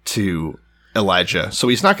to Elijah. So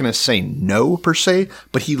he's not going to say no per se,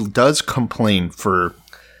 but he does complain for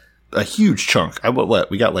a huge chunk.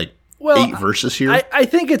 We got 8 verses here? I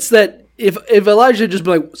think it's that if Elijah had just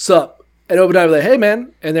been like, sup? And Obadiah would be like, hey,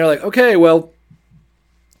 man. And they're like, okay, well,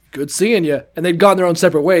 good seeing you. And they'd gone their own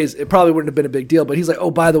separate ways. It probably wouldn't have been a big deal. But he's like,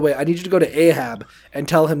 oh, by the way, I need you to go to Ahab and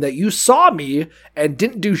tell him that you saw me and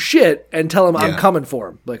didn't do shit and tell him I'm coming for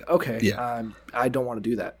him. Like, okay, I don't want to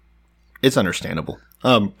do that. It's understandable.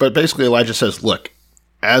 But basically Elijah says, look,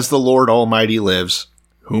 as the Lord Almighty lives,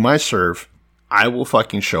 whom I serve, I will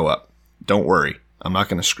fucking show up. Don't worry. I'm not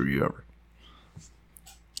going to screw you over.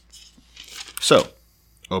 So,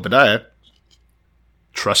 Obadiah,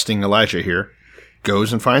 trusting Elijah here,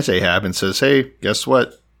 goes and finds Ahab and says, hey, guess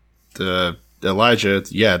what? Elijah,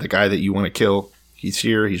 the guy that you want to kill, he's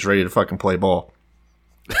here. He's ready to fucking play ball.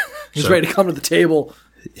 He's ready to come to the table.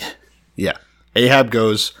 Yeah. Ahab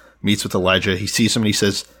goes, meets with Elijah. He sees him and he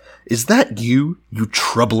says, is that you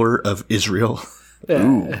troubler of Israel? Yeah,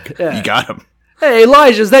 Ooh, you got him. Hey,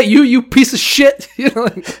 Elijah, is that you piece of shit?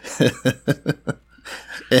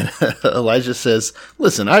 And Elijah says,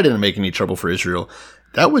 listen, I didn't make any trouble for Israel.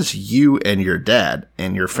 That was you and your dad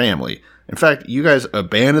and your family. In fact, you guys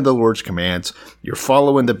abandoned the Lord's commands. You're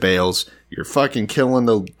following the Baals. You're fucking killing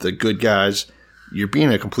the good guys. You're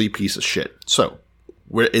being a complete piece of shit. So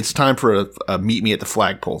it's time for a meet me at the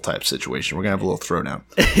flagpole type situation. We're going to have a little throwdown.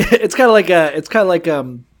 It's kind of like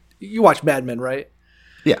you watch Mad Men, right?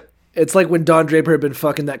 Yeah. It's like when Don Draper had been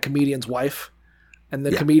fucking that comedian's wife. And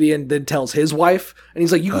the comedian then tells his wife. And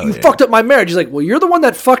he's like, you fucked up my marriage. He's like, well, you're the one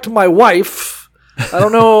that fucked my wife. I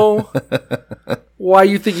don't know why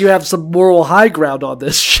you think you have some moral high ground on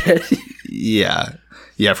this shit. Yeah.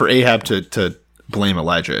 Yeah, for Ahab to blame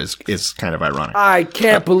Elijah is kind of ironic. I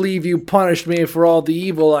can't believe you punished me for all the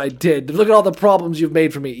evil I did. Look at all the problems you've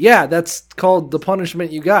made for me. Yeah, that's called the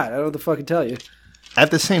punishment you got. I don't know what to fucking tell you. At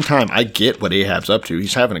the same time, I get what Ahab's up to.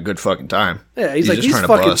 He's having a good fucking time. Yeah, he's like, just trying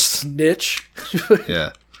fucking to bust. Snitch.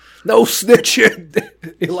 Yeah. No snitching,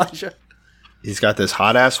 Elijah. He's got this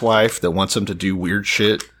hot-ass wife that wants him to do weird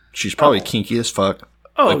shit. She's probably kinky as fuck.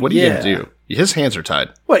 Oh, what are you going to do? His hands are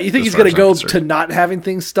tied. What, you think he's going to go to not having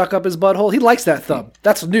things stuck up his butthole? He likes that thumb.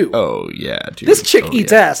 That's new. Oh, yeah, dude. This chick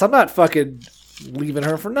eats ass. I'm not fucking leaving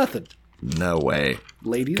her for nothing. No way.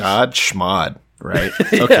 Ladies? God schmod, right?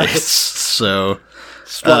 Okay, so...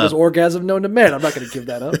 Strongest orgasm known to men. I'm not going to give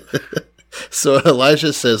that up. So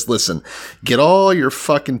Elijah says, listen, get all your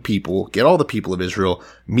fucking people, get all the people of Israel,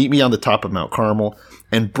 meet me on the top of Mount Carmel,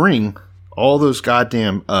 and bring all those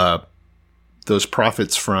goddamn those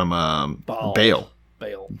prophets from Baal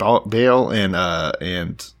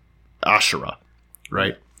and Asherah,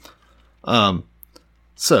 right?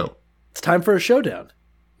 So it's time for a showdown.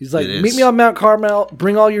 He's like, meet me on Mount Carmel,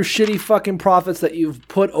 bring all your shitty fucking prophets that you've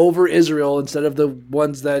put over Israel instead of the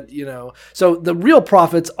ones that, So the real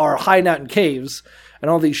prophets are hiding out in caves, and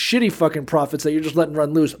all these shitty fucking prophets that you're just letting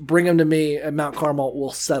run loose, bring them to me at Mount Carmel. We'll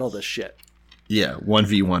settle this shit. Yeah,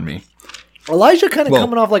 1v1 me. Elijah kind of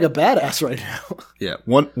coming off like a badass right now. Yeah,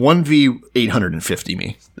 1v 850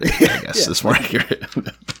 me, I guess, is more accurate.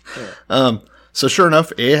 So sure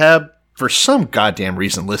enough, Ahab, for some goddamn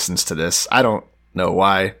reason, listens to this. I don't know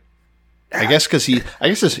why. I guess because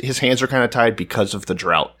his hands are kind of tied because of the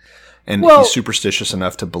drought, and he's superstitious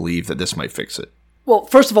enough to believe that this might fix it. Well,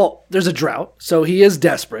 first of all, there's a drought, so he is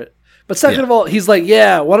desperate. But second of all, he's like,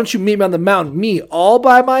 yeah, why don't you meet me on the mountain, me all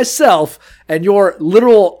by myself and your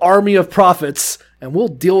literal army of prophets, and we'll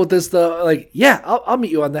deal with this. I'll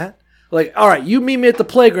meet you on that. Like, all right, you meet me at the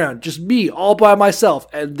playground, just me all by myself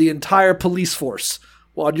and the entire police force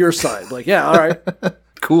on your side. Like, yeah, all right,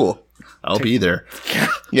 cool. I'll be there.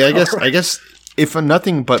 Yeah, I guess if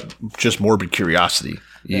nothing but just morbid curiosity,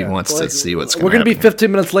 he wants to see what's going to happen. We're going to be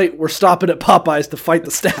 15 minutes late. We're stopping at Popeyes to fight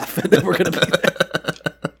the staff, and then we're going to be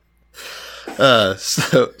there.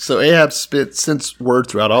 So Ahab sends word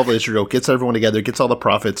throughout all of Israel, gets everyone together, gets all the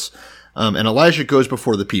prophets, and Elijah goes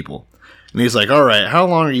before the people. And he's like, all right, how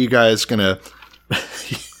long are you guys going to...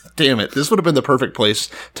 Damn it. This would have been the perfect place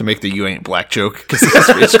to make the "you ain't black" joke, because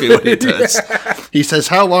that's basically what he does. He says,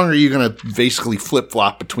 how long are you going to basically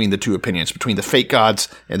flip-flop between the two opinions, between the fake gods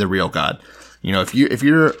and the real God? If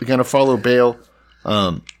you're going to follow Baal,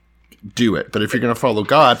 do it. But if you're going to follow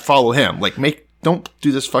God, follow him. Don't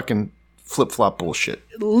do this fucking flip-flop bullshit.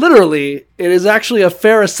 Literally, it is actually a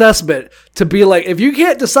fair assessment to be like, if you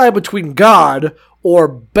can't decide between God or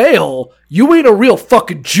Baal, you ain't a real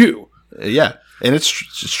fucking Jew. Yeah. And it's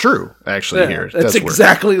true, actually, here. That's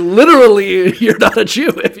exactly, literally, you're not a Jew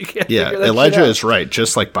if you can't figure that Elijah shit out. is right,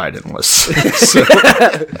 just like Biden was.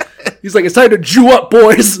 He's like, it's time to Jew up,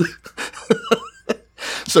 boys.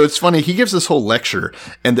 So it's funny, he gives this whole lecture,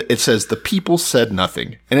 and it says, the people said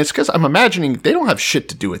nothing. And it's because I'm imagining they don't have shit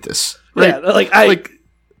to do with this. Right? Yeah, they're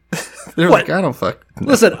like, I don't fuck. No.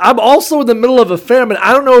 Listen, I'm also in the middle of a famine.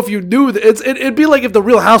 I don't know if you knew. It'd be like if the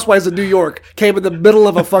Real Housewives of New York came in the middle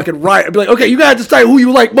of a fucking riot. I'd be like, okay, you gotta decide who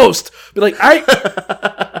you like most. Be like,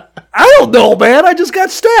 I don't know, man. I just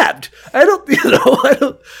got stabbed. I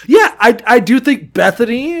don't. Yeah, I do think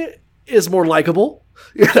Bethany is more likable.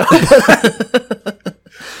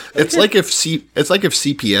 It's like if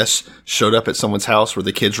CPS showed up at someone's house where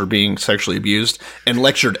the kids were being sexually abused and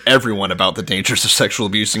lectured everyone about the dangers of sexual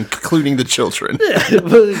abuse, including the children. Yeah,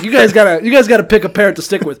 but you guys gotta pick a parent to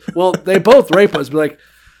stick with. Well, they both rape us. Be like,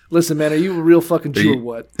 listen, man, are you a real fucking Jew or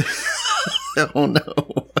what? Oh no.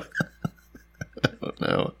 Oh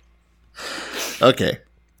no. Okay,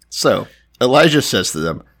 so Elijah says to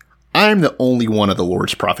them, "I'm the only one of the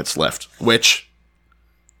Lord's prophets left," which.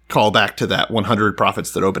 Call back to that 100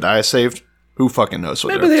 prophets that Obadiah saved. Who fucking knows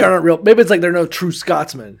what maybe they aren't real. Maybe it's like they're no true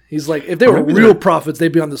Scotsmen. He's like, if they were real prophets,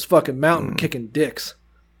 they'd be on this fucking mountain kicking dicks.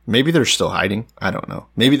 Maybe they're still hiding. I don't know.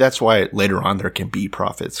 Maybe that's why later on there can be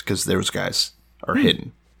prophets, because those guys are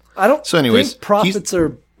hidden. I don't think prophets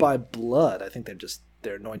are by blood. I think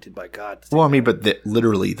they're anointed by God. Well, I mean, but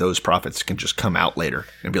literally those prophets can just come out later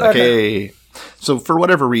and be like, hey. So for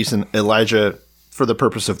whatever reason, Elijah, for the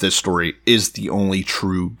purpose of this story, is the only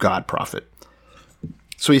true God prophet.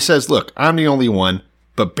 So he says, look, I'm the only one,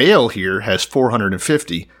 but Baal here has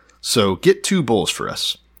 450, so get 2 bulls for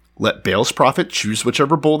us. Let Baal's prophet choose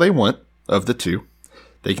whichever bull they want of the 2.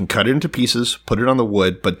 They can cut it into pieces, put it on the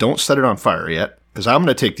wood, but don't set it on fire yet, because I'm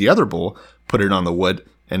going to take the other bull, put it on the wood,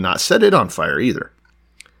 and not set it on fire either.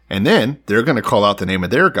 And then they're going to call out the name of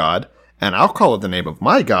their God, and I'll call it the name of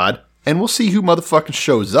my God, and we'll see who motherfucking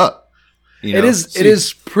shows up. It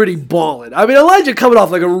is pretty ballin'. I mean, Elijah coming off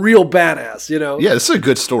like a real badass, Yeah, this is a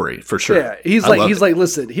good story for sure. Yeah, he's like,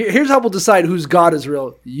 listen, here's how we'll decide whose God is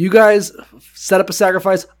real. You guys set up a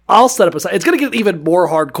sacrifice. I'll set up a sacrifice. It's gonna get even more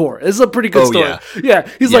hardcore. This is a pretty good story. Yeah.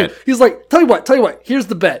 He's like, tell you what. Here's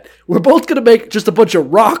the bet. We're both gonna make just a bunch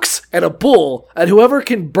of rocks and a bull, and whoever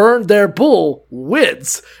can burn their bull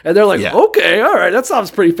wins. And they're like, okay, all right, that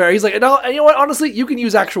sounds pretty fair. He's like, and you know what? Honestly, you can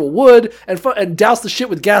use actual wood and douse the shit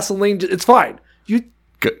with gasoline. It's fine. You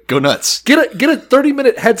go nuts. Get a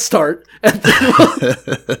 30-minute head start, and then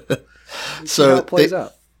so how it plays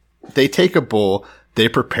out. They take a bull, they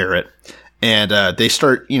prepare it, And they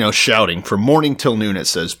start, shouting from morning till noon. It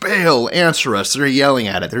says, Baal, answer us. They're yelling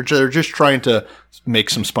at it. They're just trying to make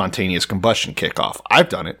some spontaneous combustion kick off. I've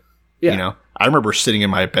done it. Yeah. I remember sitting in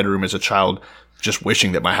my bedroom as a child just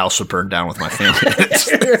wishing that my house would burn down with my family. Just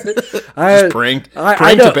praying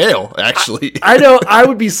to Baal, actually. I know. I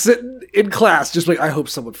would be sitting in class just like, I hope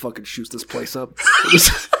someone fucking shoots this place up.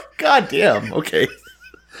 God damn. Okay.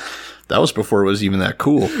 That was before it was even that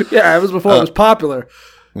cool. Yeah, it was before it was popular.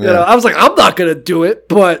 Yeah. I was like, I'm not going to do it,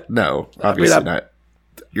 but... No, obviously not.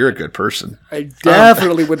 You're a good person. I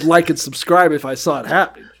definitely would like and subscribe if I saw it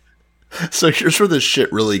happening. So here's where this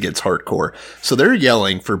shit really gets hardcore. So they're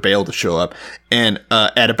yelling for Baal to show up, and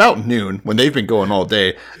at about noon, when they've been going all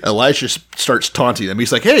day, Elijah starts taunting them.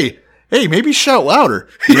 He's like, hey, maybe shout louder.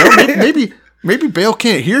 Maybe Baal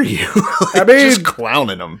can't hear you. Just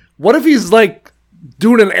clowning them. What if he's like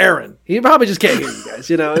doing an errand? He probably just can't hear you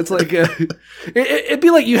guys. It's like it'd be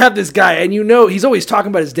like you have this guy and he's always talking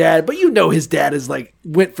about his dad, but his dad is like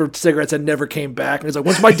went for cigarettes and never came back. And he's like,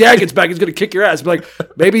 once my dad gets back, he's gonna kick your ass. Be like,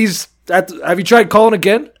 maybe he's have you tried calling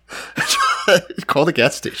again? Call the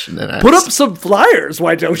gas station and put up some flyers.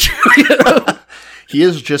 Why don't you? He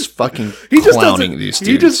is just fucking clowning these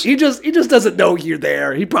dudes. He just doesn't know you're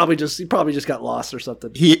there. He probably just got lost or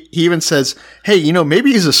something. He even says, "Hey,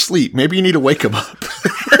 maybe he's asleep. Maybe you need to wake him up."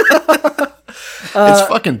 It's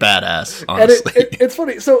fucking badass, honestly. And it's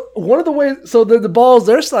funny. So one of the ways, so the balls,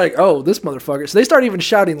 they're just like, oh, this motherfucker. So they start even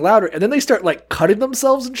shouting louder, and then they start like cutting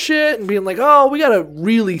themselves and shit, and being like, oh, we gotta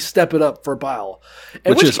really step it up for Baal,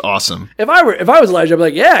 which is awesome. If I was Elijah, I'd be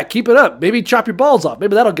like, yeah, keep it up. Maybe chop your balls off.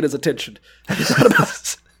 Maybe that'll get his attention.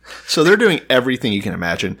 So they're doing everything you can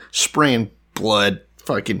imagine, spraying blood,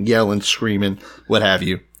 fucking yelling, screaming, what have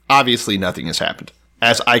you. Obviously, nothing has happened.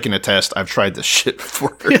 As I can attest, I've tried this shit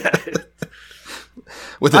before. Yeah.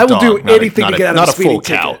 With a I will dog, do anything to get out of a speeding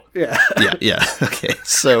cow. ticket. Yeah. Yeah. Okay.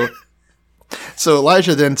 So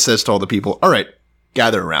Elijah then says to all the people, all right,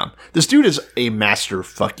 gather around. This dude is a master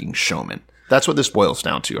fucking showman. That's what this boils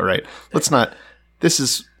down to, all right? It's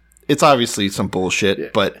obviously some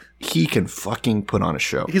bullshit, but he can fucking put on a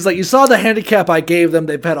show. He's like, you saw the handicap I gave them.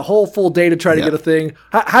 They've had a whole full day to try to get a thing.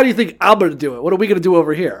 How do you think I'm going to do it? What are we going to do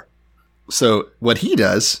over here? So what he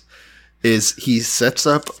does is he sets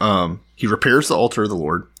up, he repairs the altar of the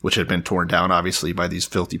Lord, which had been torn down, obviously, by these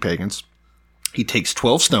filthy pagans. He takes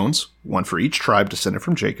 12 stones, one for each tribe descended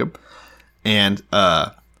from Jacob, and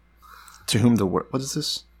to whom the word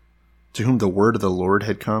of the Lord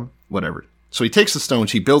had come, whatever. So he takes the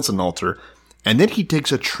stones, he builds an altar, and then he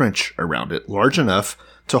digs a trench around it, large enough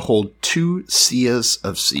to hold 2 seahs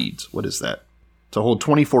of seeds. What is that? To hold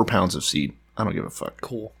 24 pounds of seed. I don't give a fuck.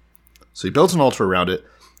 Cool. So he builds an altar around it.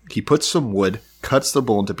 He puts some wood, cuts the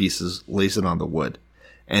bull into pieces, lays it on the wood.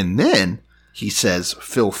 And then he says,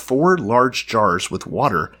 fill 4 large jars with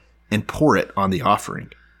water and pour it on the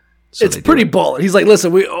offering. So it's pretty baller. He's like,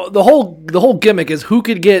 listen, the whole gimmick is who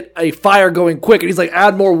could get a fire going quick. And he's like,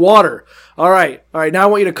 add more water. All right. Now I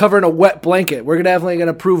want you to cover in a wet blanket. We're definitely going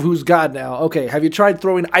to prove who's God now. Okay. Have you tried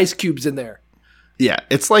throwing ice cubes in there? Yeah.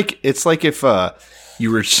 It's like if you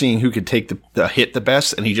were seeing who could take the hit the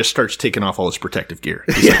best, and he just starts taking off all his protective gear.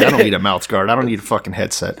 He's like, I don't need a mouth guard. I don't need a fucking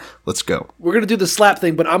headset. Let's go. We're going to do the slap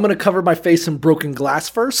thing, but I'm going to cover my face in broken glass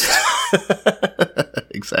first.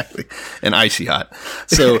 Exactly. And icy hot.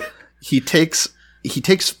 So he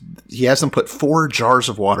has them put 4 jars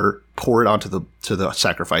of water, pour it onto the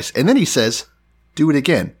sacrifice. And then he says, do it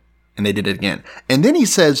again. And they did it again. And then he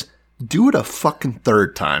says, do it a fucking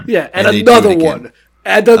 3rd time. Yeah. And another one.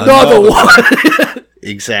 And another one.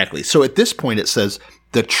 Exactly. So at this point, it says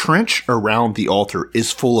the trench around the altar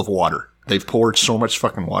is full of water. They've poured so much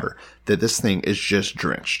fucking water that this thing is just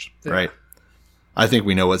drenched, right? I think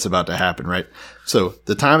we know what's about to happen, right? So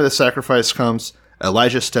the time of the sacrifice comes.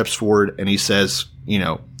 Elijah steps forward and he says, he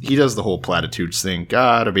does the whole platitudes thing.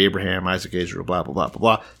 God of Abraham, Isaac, Israel, blah, blah, blah, blah,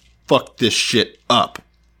 blah. Fuck this shit up.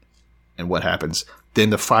 And what happens? Then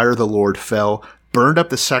the fire of the Lord fell, burned up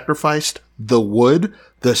the sacrifice, the wood,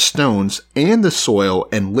 the stones, and the soil,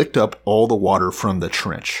 and licked up all the water from the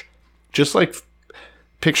trench. Just like,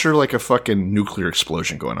 picture like a fucking nuclear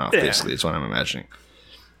explosion going off, basically, is what I'm imagining.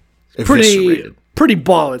 Pretty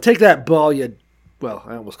baller. Take that ball, I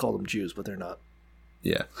almost called them Jews, but they're not.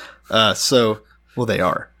 Yeah. They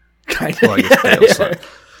are. Kind of. Well, I guess they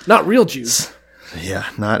not real Jews. Yeah,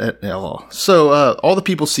 not at all. So all the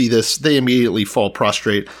people see this. They immediately fall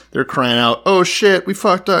prostrate. They're crying out, oh, shit, we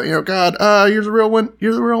fucked up. God, you're the real one.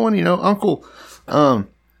 You're the real one, uncle.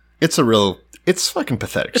 It's fucking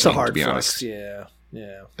pathetic. It's scene, a hard to be flex. honest.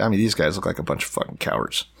 Yeah. I mean, these guys look like a bunch of fucking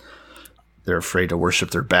cowards. They're afraid to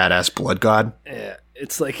worship their badass blood god. Yeah.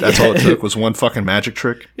 It's like that's all it took was one fucking magic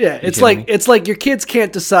trick. Yeah, it's like your kids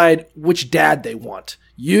can't decide which dad they want,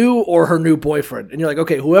 you or her new boyfriend, and you're like,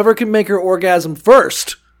 okay, whoever can make her orgasm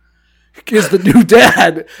first is the new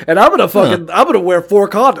dad, and I'm gonna wear 4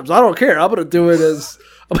 condoms. I don't care. I'm gonna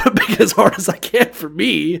make it as hard as I can for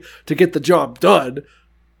me to get the job done.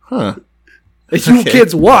 Huh? And you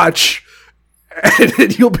kids watch, and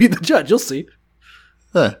then you'll be the judge. You'll see.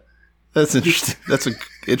 Huh. That's interesting. That's an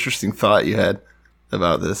interesting thought you had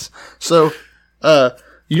about this. So,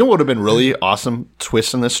 you know what would have been really awesome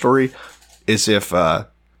twist in this story is if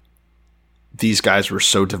these guys were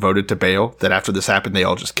so devoted to Baal that after this happened, they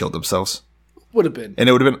all just killed themselves. Would have been, and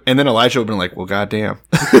it would have been, and then Elijah would have been like, "Well, goddamn."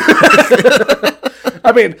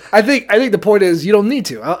 I mean, I think the point is you don't need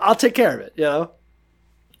to. I'll take care of it. You know.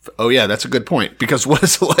 Oh yeah, that's a good point. Because what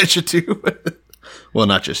does Elijah do? Well,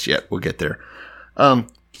 not just yet. We'll get there.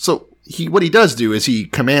 So what he does do is he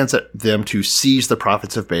commands them to seize the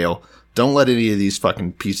prophets of Baal. Don't let any of these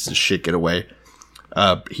fucking pieces of shit get away.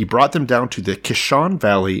 He brought them down to the Kishon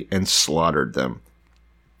Valley and slaughtered them.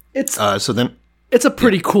 It's a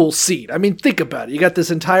pretty cool scene. I mean, think about it. You got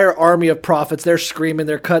this entire army of prophets. They're screaming.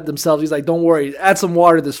 They're cutting themselves. He's like, don't worry. Add some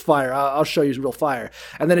water to this fire. I'll show you real fire.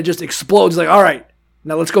 And then it just explodes. He's like, all right,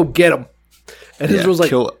 now let's go get them. And Israel's like,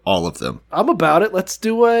 kill all of them. I'm about it. Let's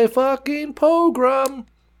do a fucking pogrom.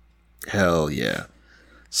 Hell yeah.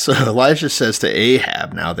 So Elijah says to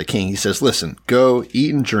Ahab, now the king, he says, listen, go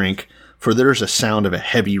eat and drink, for there's a sound of a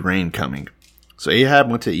heavy rain coming. So Ahab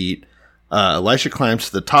went to eat. Elisha climbs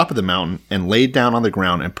to the top of the mountain and laid down on the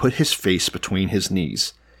ground and put his face between his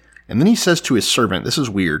knees. And then he says to his servant, this is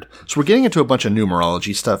weird. So we're getting into a bunch of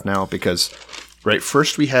numerology stuff now because, right,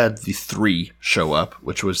 first we had the 3 show up,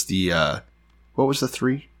 which was the, what was the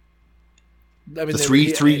 3? I mean, the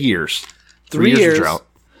 3 years. 3 years of drought.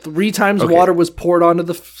 3 times water was poured onto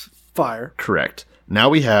the fire. Correct. Now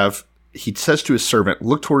we have, he says to his servant,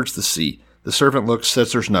 look towards the sea. The servant looks,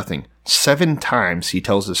 says there's nothing. 7 times he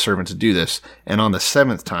tells his servant to do this. And on the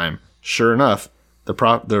 7th time, sure enough,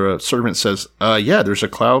 the servant says, yeah, there's a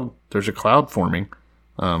cloud forming,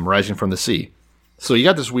 rising from the sea. So you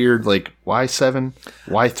got this weird, like, why 7?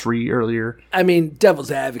 Why 3 earlier? I mean, devil's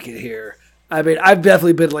advocate here. I mean, I've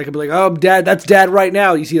definitely been like, oh, Dad, that's Dad right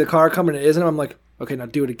now. You see the car coming, it isn't. I'm like, okay, now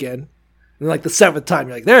do it again. And then, like, the 7th time,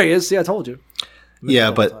 you're like, there he is. See, I told you.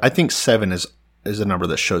 Yeah, but I think 7 is a number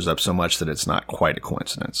that shows up so much that it's not quite a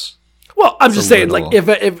coincidence. Well, I'm just saying, like, if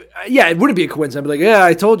it wouldn't be a coincidence. I'd be like, yeah,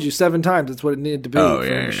 I told you 7 times. That's what it needed to be for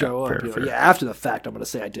him to show up. Fair. Yeah, after the fact, I'm going to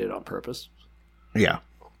say I did it on purpose. Yeah.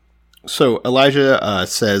 So Elijah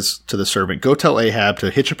says to the servant, go tell Ahab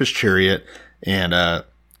to hitch up his chariot and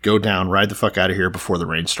go down, ride the fuck out of here before the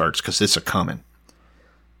rain starts, because it's a-coming.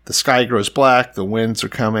 The sky grows black, the winds are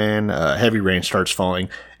coming, heavy rain starts falling,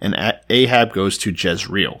 and Ahab goes to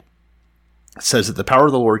Jezreel. It says that the power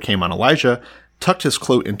of the Lord came on Elijah, tucked his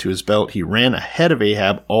cloak into his belt, he ran ahead of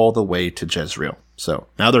Ahab all the way to Jezreel. So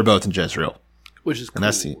now they're both in Jezreel. Which is cool. And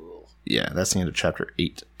that's the end of chapter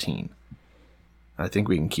 18. I think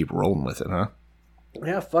we can keep rolling with it, huh?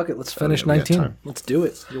 Yeah, fuck it. Let's finish 19. Let's do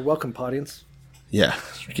it. You're welcome, audience. Yeah,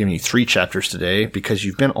 we're giving you 3 chapters today because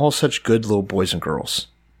you've been all such good little boys and girls.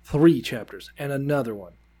 3 chapters and another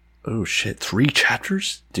one. Oh, shit. 3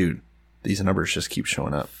 chapters? Dude, these numbers just keep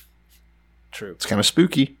showing up. True. It's kind of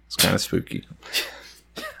spooky.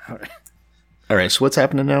 All right, so what's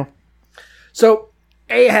happening now? So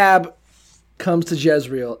Ahab comes to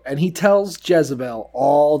Jezreel, and he tells Jezebel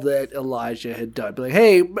all that Elijah had done. Be like,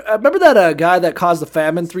 hey, remember that guy that caused the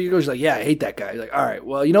famine 3 years ago? She's like, yeah, I hate that guy. He's like, all right,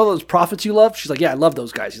 well, you know those prophets you love? She's like, yeah, I love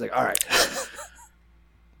those guys. He's like, all right.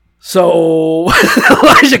 So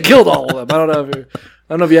Elijah killed all of them. I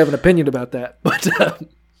don't know if you have an opinion about that, but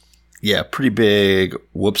yeah, pretty big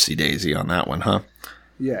whoopsie daisy on that one, huh?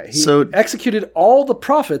 Yeah, he executed all the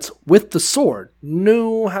prophets with the sword.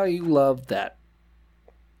 Knew how you loved that.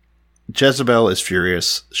 Jezebel is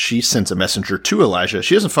furious. She sends a messenger to Elijah.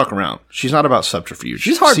 She doesn't fuck around. She's not about subterfuge.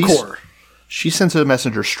 She's hardcore. She sends a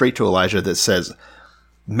messenger straight to Elijah that says,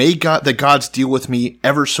 may the gods deal with me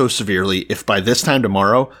ever so severely if by this time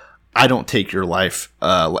tomorrow I don't take your life,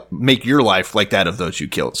 make your life like that of those you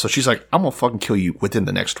killed. So she's like, I'm gonna fucking kill you within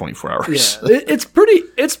the next 24 hours. Yeah, it's pretty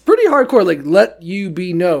hardcore. Like, let you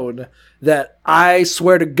be known that I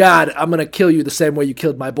swear to God, I'm gonna kill you the same way you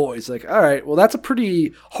killed my boys. Like, all right, well, that's a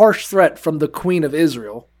pretty harsh threat from the Queen of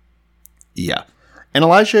Israel. Yeah, and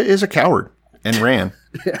Elijah is a coward and ran.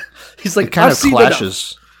 Yeah, he's like, it kind of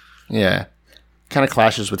clashes. Yeah, kind of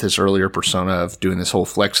clashes with his earlier persona of doing this whole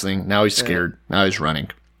flex thing. Now he's scared. Yeah. Now he's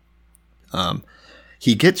running.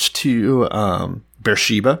 He gets to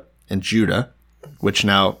Beersheba in Judah, which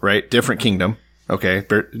now, right, different kingdom. Okay,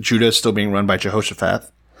 Judah is still being run by Jehoshaphat,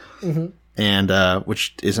 and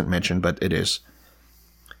which isn't mentioned, but it is.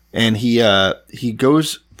 And he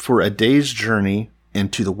goes for a day's journey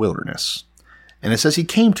into the wilderness. And it says he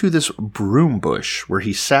came to this broom bush where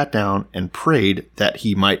he sat down and prayed that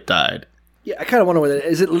he might die. Yeah, I kind of wonder what that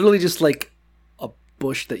is. Is it literally just like a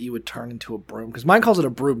bush that you would turn into a broom? Because mine calls it a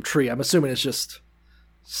broom tree. I'm assuming it's just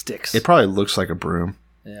sticks. It probably looks like a broom.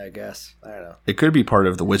 Yeah, I guess. I don't know. It could be part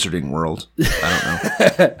of the wizarding world. I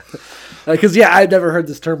don't know. Because, I've never heard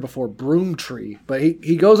this term before, broom tree. But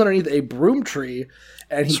he goes underneath a broom tree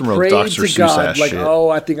and he prays to God like, oh,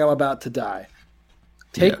 I think I'm about to die.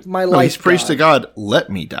 Take my life, he prays to God, let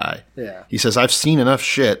me die. Yeah. He says, I've seen enough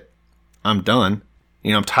shit. I'm done.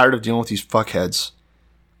 I'm tired of dealing with these fuckheads.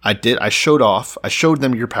 I showed off. I showed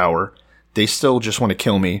them your power. They still just want to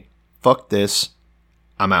kill me. Fuck this.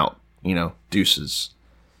 I'm out. Deuces.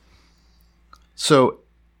 So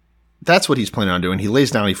that's what he's planning on doing. He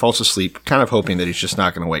lays down, he falls asleep, kind of hoping that he's just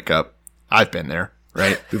not going to wake up. I've been there,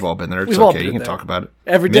 right? We've all been there. It's okay. You can talk about it.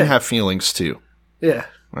 Every day. Men have feelings too. Yeah.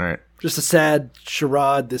 All right. Just a sad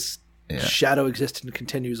charade. This shadow existence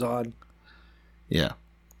continues on. Yeah.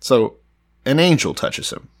 So an angel touches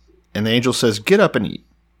him, and the angel says, get up and eat.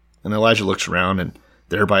 And Elijah looks around, and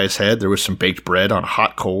there by his head, there was some baked bread on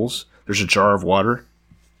hot coals. There's a jar of water.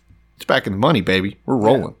 It's back in the money, baby. We're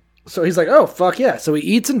rolling. Yeah. So he's like, oh, fuck yeah. So he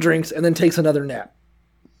eats and drinks and then takes another nap.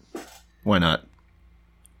 Why not?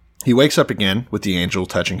 He wakes up again with the angel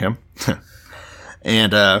touching him.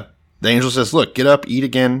 And the angel says, look, get up, eat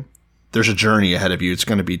again. There's a journey ahead of you. It's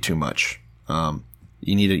going to be too much.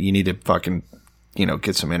 You need to fucking,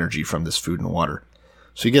 get some energy from this food and water.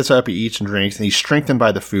 So he gets up, he eats and drinks, and he's strengthened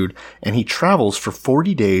by the food, and he travels for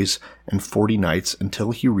 40 days and 40 nights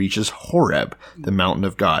until he reaches Horeb, the mountain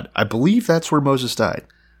of God. I believe that's where Moses died.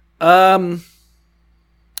 I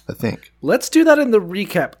think. Let's do that in the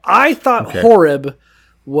recap. I thought Horeb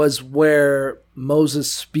was where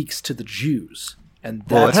Moses speaks to the Jews. And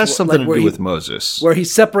it has something to do with Moses. Where he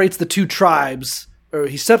separates the two tribes, or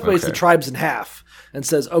he separates the tribes in half and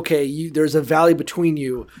says, okay, there's a valley between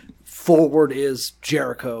you. Forward is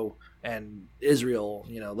Jericho and Israel.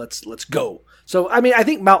 Let's go. So, I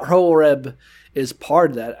think Mount Horeb is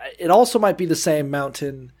part of that. It also might be the same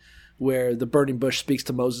mountain where the burning bush speaks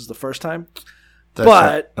to Moses the first time.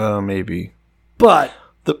 Maybe. But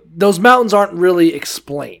those mountains aren't really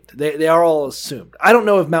explained. They are all assumed. I don't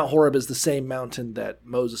know if Mount Horeb is the same mountain that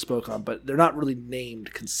Moses spoke on, but they're not really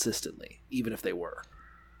named consistently, even if they were.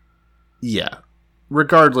 Yeah.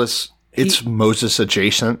 Regardless, it's Moses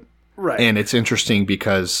adjacent. Right. And it's interesting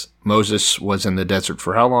because Moses was in the desert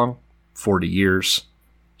for how long? 40 years.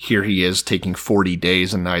 Here he is taking 40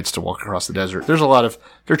 days and nights to walk across the desert. There's a lot of...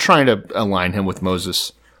 They're trying to align him with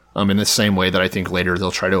Moses in the same way that I think later they'll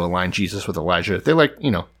try to align Jesus with Elijah. They like,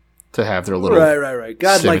 to have their little Right.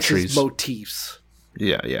 God likes symmetries. his motifs.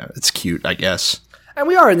 Yeah. It's cute, I guess. And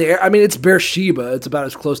we are in the air. It's Beersheba. It's about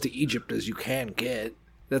as close to Egypt as you can get.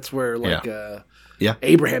 That's where,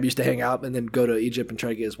 Abraham used to hang out and then go to Egypt and try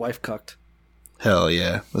to get his wife cucked. Hell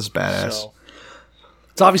yeah. That's badass. So,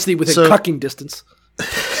 it's obviously within cucking distance.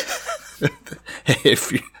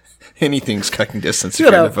 If anything's cucking distance,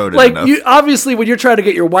 if you're devoted enough. Obviously, when you're trying to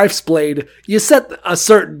get your wife splayed, you set a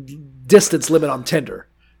certain distance limit on Tinder.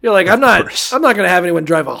 You're like, I'm not going to have anyone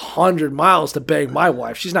drive 100 miles to bang my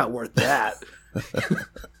wife. She's not worth that.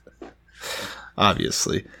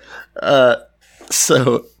 Obviously.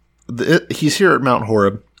 So he's here at Mount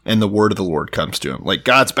Horeb, and the word of the Lord comes to him. Like,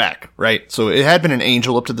 God's back, right? So it had been an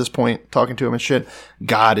angel up to this point talking to him and shit.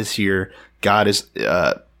 God is here. God is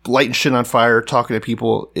lighting shit on fire, talking to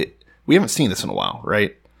people. We haven't seen this in a while,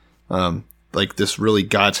 right? Like this really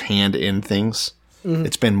God's hand in things. Mm-hmm.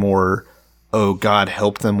 It's been more, oh, God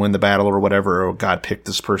helped them win the battle or whatever. Or God picked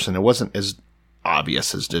this person. It wasn't as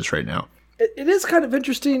obvious as it is right now. It is kind of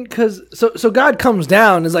interesting because so God comes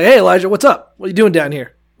down and is like, hey, Elijah, what's up? What are you doing down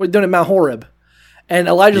here? What are you doing at Mount Horeb? And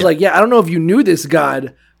Elijah's like, I don't know if you knew this,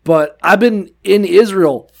 God, but I've been in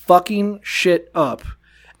Israel fucking shit up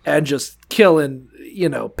and just killing,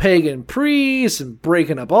 pagan priests and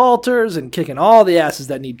breaking up altars and kicking all the asses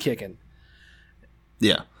that need kicking.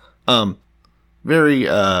 Yeah. Very,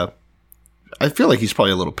 I feel like he's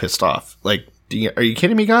probably a little pissed off. Like, are you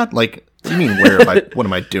kidding me, God? Like, what do you mean, what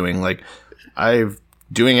am I doing? Like, I'm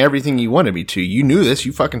doing everything you wanted me to. You knew this.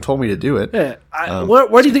 You fucking told me to do it. Yeah.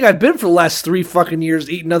 Where do you think I've been for the last 3 fucking years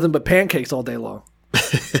eating nothing but pancakes all day long?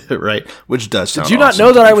 Right. Which does sound Did you not awesome,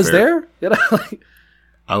 know that I was there?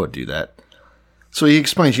 I would do that. So he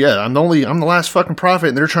explains, I'm the last fucking prophet,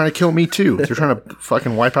 and they're trying to kill me too. They're trying to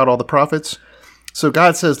fucking wipe out all the prophets. So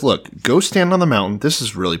God says, look, go stand on the mountain. This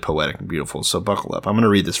is really poetic and beautiful, so buckle up. I'm going to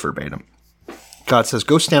read this verbatim. God says,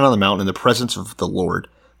 go stand on the mountain in the presence of the Lord,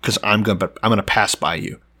 because I'm going to pass by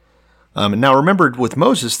you. Now, remember, with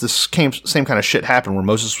Moses, this same kind of shit happened where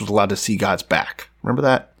Moses was allowed to see God's back. Remember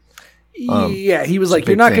that? Yeah, he was like,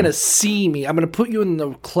 you're not going to see me. I'm going to put you in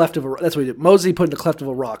the cleft of a rock. That's what he did. Moses, he put in the cleft of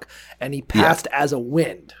a rock, and he passed as a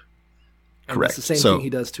wind. And correct. It's the same thing he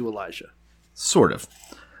does to Elijah. Sort of.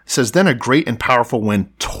 It says, then a great and powerful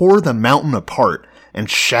wind tore the mountain apart and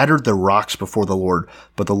shattered the rocks before the Lord,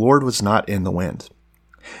 but the Lord was not in the wind.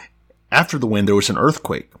 After the wind, there was an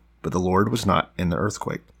earthquake, but the Lord was not in the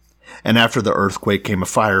earthquake. And after the earthquake came a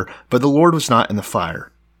fire, but the Lord was not in the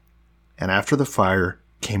fire. And after the fire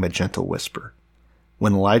came a gentle whisper.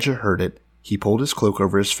 When Elijah heard it, he pulled his cloak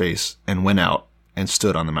over his face and went out and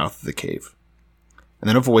stood on the mouth of the cave. And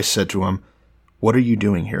then a voice said to him, what are you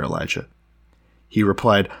doing here, Elijah? He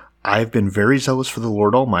replied, I have been very zealous for the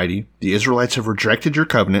Lord Almighty. The Israelites have rejected your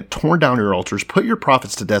covenant, torn down your altars, put your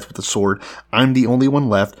prophets to death with the sword. I'm the only one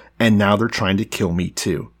left, and now they're trying to kill me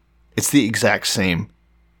too. It's the exact same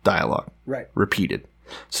dialogue. Right. Repeated.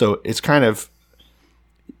 So it's kind of,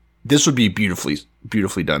 this would be beautifully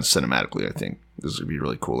done cinematically, I think. This would be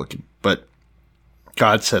really cool looking. But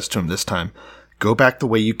God says to him this time, go back the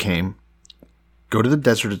way you came, go to the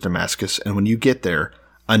desert of Damascus, and when you get there,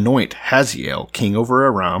 anoint Hazael king over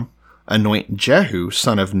Aram, anoint Jehu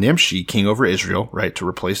son of Nimshi king over Israel, right, to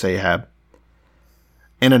replace Ahab,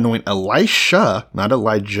 and anoint Elisha, not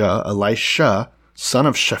Elijah, Elisha son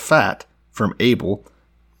of Shaphat from Abel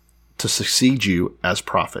to succeed you as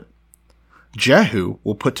prophet. Jehu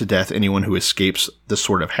will put to death anyone who escapes the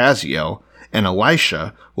sword of Hazael, and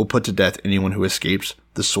Elisha will put to death anyone who escapes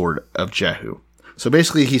the sword of Jehu. So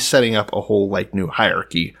basically he's setting up a whole like new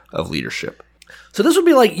hierarchy of leadership. So this would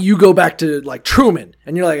be like you go back to like Truman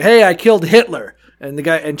and you're like, hey, I killed Hitler. And the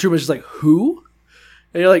guy, and Truman's just like, who?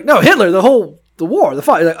 And you're like, no, Hitler, the war, the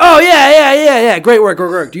fight. You're like, oh yeah. Great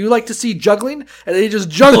work. Do you like to see juggling? And then he just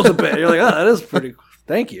juggles a bit. You're like, oh, that is pretty,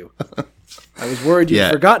 thank you. I was worried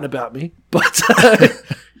you'd forgotten about me. But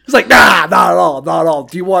he's like, nah, not at all.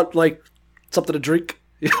 Do you want like something to drink?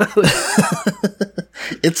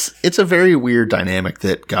 It's a very weird dynamic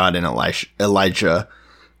that God and Elijah.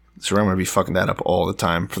 So I'm going to be fucking that up all the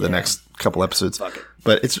time for the next couple episodes.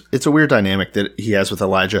 But it's a weird dynamic that he has with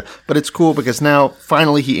Elijah. But it's cool because now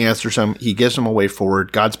finally he answers him. He gives him a way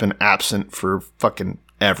forward. God's been absent for fucking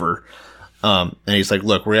ever. And he's like,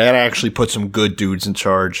 look, we're going to actually put some good dudes in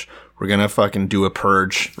charge. We're going to fucking do a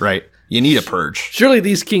purge, right? You need a purge. Surely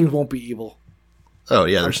these kings won't be evil. Oh,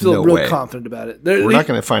 yeah, there's no way. I'm still real way. confident about it. We're not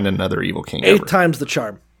going to find another evil king 8 ever. times the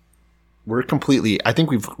charm. We're completely, I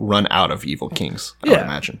think we've run out of evil kings, I would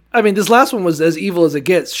imagine. I mean, this last one was as evil as it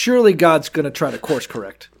gets. Surely God's going to try to course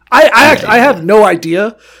correct. I have no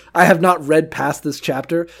idea. I have not read past this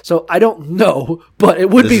chapter, so I don't know, but it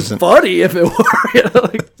would be funny if it were. You know,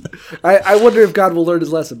 like, I wonder if God will learn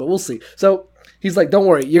his lesson, but we'll see. So he's like, don't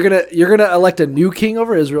worry, you're gonna elect a new king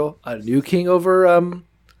over Israel, a new king over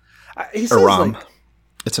he says Aram. Like,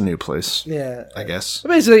 it's a new place. Yeah, I guess.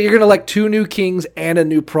 Basically, you're gonna elect 2 new kings and a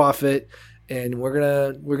new prophet, and we're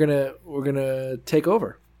gonna take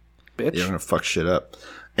over, bitch. You're gonna fuck shit up.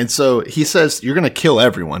 And so he says you're gonna kill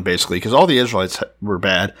everyone basically because all the Israelites were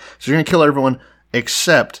bad. So you're gonna kill everyone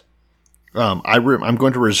except I'm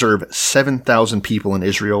going to reserve 7,000 people in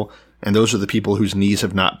Israel, and those are the people whose knees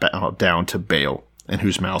have not bowed down to Baal and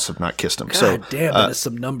whose mouths have not kissed him. God damn, that is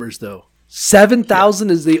some numbers though. 7,000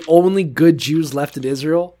 is the only good Jews left in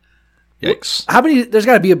Israel. Yikes! How many? There's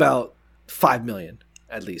got to be about 5 million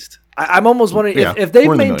at least. I'm almost wondering if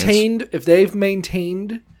they've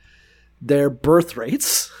maintained their birth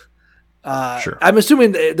rates. Sure. I'm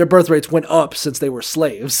assuming their birth rates went up since they were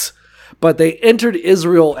slaves, but they entered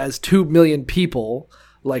Israel as 2 million people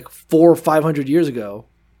like 400 or 500 years ago.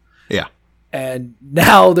 Yeah. And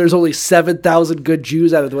now there's only 7,000 good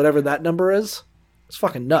Jews out of whatever that number is. It's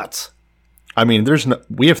fucking nuts. I mean,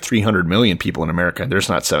 we have 300 million people in America. There's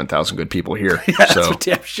not 7,000 good people here. Yeah, that's for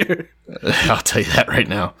damn sure. I'll tell you that right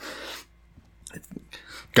now.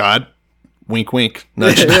 God, wink, wink,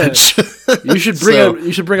 nudge, nudge. You should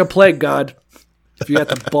bring a plague, God, if you got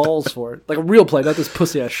the balls for it, like a real plague, not this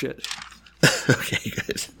pussy ass shit. Okay,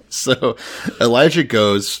 good. So Elijah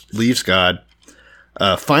goes, leaves God,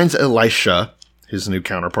 finds Elisha, his new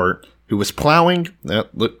counterpart, who was plowing.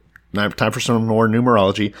 Look. Now, time for some more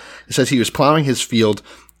numerology. It says he was plowing his field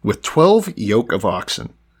with 12 yoke of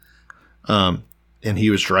oxen. And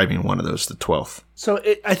he was driving one of those, the 12th. So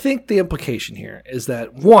I think the implication here is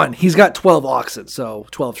that, one, he's got 12 oxen, so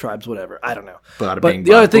 12 tribes, whatever. I don't know. But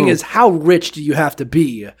the other thing is, how rich do you have to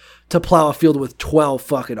be to plow a field with 12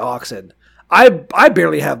 fucking oxen? I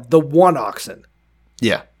barely have the one oxen.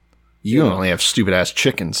 Yeah. You only have stupid-ass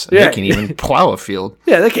chickens. And they can even plow a field.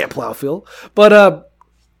 Yeah, they can't plow a field. But,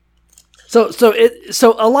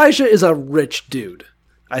 so Elijah is a rich dude,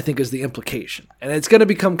 I think is the implication. And it's going to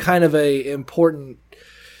become kind of a important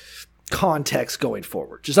context going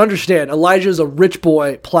forward. Just understand, Elijah is a rich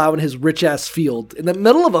boy plowing his rich-ass field in the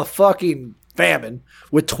middle of a fucking famine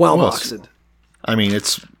with 12 oxen. I mean,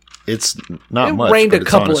 it's not much, It rained but a it's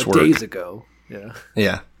couple honest of work. days ago.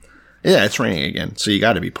 Yeah. Yeah, it's raining again, so you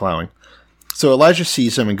got to be plowing. So Elijah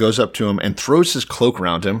sees him and goes up to him and throws his cloak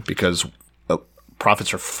around him because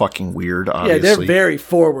prophets are fucking weird, obviously. Yeah, they're very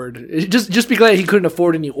forward. Just be glad he couldn't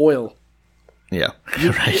afford any oil. Yeah,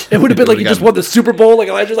 right. It would have been like he just won the Super Bowl. Like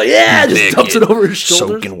Elijah's like, yeah, just dumps it over his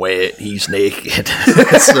shoulders. Soaking wet, he's naked.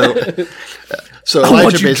 so I Elijah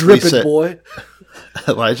want you basically dripping, said, boy.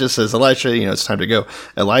 Elijah says, Elisha, it's time to go.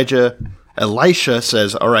 Elisha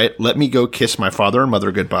says, all right, let me go kiss my father and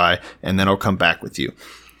mother goodbye, and then I'll come back with you.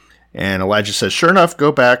 And Elijah says, sure enough,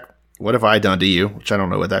 go back. What have I done to you? Which I don't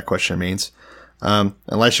know what that question means.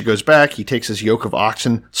 Elisha goes back. He takes his yoke of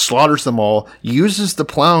oxen, slaughters them all, uses the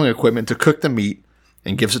plowing equipment to cook the meat,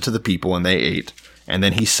 and gives it to the people, and they ate. And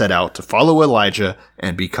then he set out to follow Elijah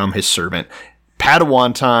and become his servant.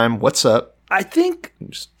 Padawan time. What's up? I think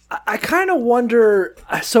I kind of wonder.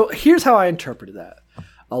 So here's how I interpreted that.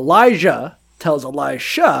 Elijah tells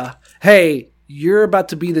Elisha, hey, you're about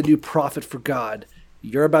to be the new prophet for God.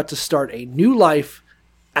 You're about to start a new life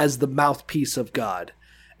as the mouthpiece of God.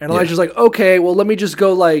 And Elijah's like, okay, well, let me just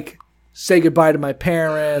go, like, say goodbye to my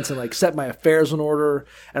parents and, like, set my affairs in order.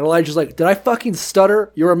 And Elijah's like, did I fucking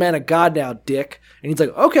stutter? You're a man of God now, dick. And he's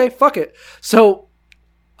like, okay, fuck it. So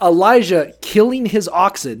Elijah killing his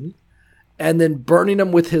oxen and then burning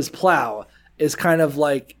them with his plow is kind of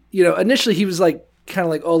like, initially he was like, kind of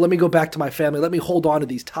like, oh, let me go back to my family. Let me hold on to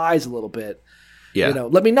these ties a little bit. Yeah.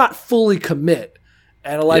 Let me not fully commit.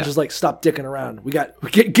 And Elijah's like, stop dicking around. We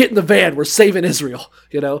get in the van. We're saving Israel.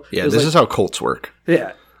 Yeah, this is how cults work.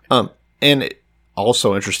 Yeah. And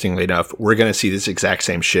also, interestingly enough, we're going to see this exact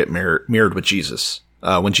same shit mirrored with Jesus.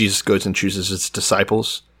 When Jesus goes and chooses his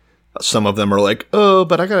disciples, some of them are like, oh,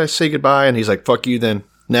 but I got to say goodbye. And he's like, fuck you then.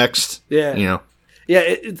 Next. Yeah. Yeah,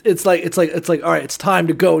 it's like, all right, it's time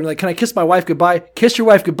to go. And you're like, can I kiss my wife goodbye? Kiss your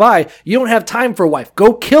wife goodbye. You don't have time for a wife.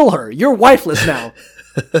 Go kill her. You're wifeless now.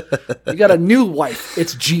 You got a new wife.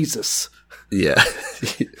 It's Jesus. Yeah.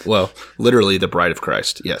 Well, literally the bride of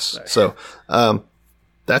Christ. Yes. Right. So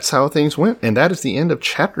that's how things went. And that is the end of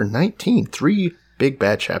chapter 19. 3 big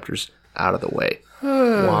bad chapters out of the way.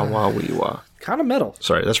 Wah, wah, wee, wah. Kind of metal.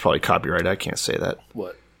 Sorry, that's probably copyright. I can't say that.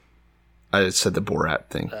 What? I said the Borat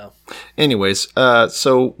thing. Oh. Anyways,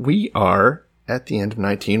 so we are at the end of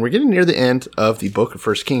 19. We're getting near the end of the book of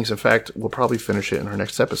 1 Kings. In fact, we'll probably finish it in our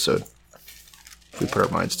next episode. If we put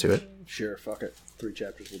our minds to it. Sure, fuck it. 3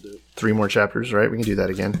 chapters will do. 3 more chapters, right? We can do that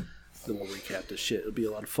again. Then we'll recap this shit. It'll be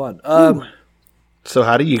a lot of fun. So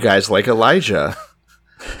how do you guys like Elijah?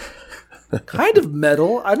 Kind of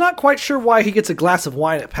metal. I'm not quite sure why he gets a glass of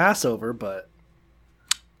wine at Passover, but...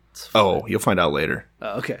 Oh, you'll find out later.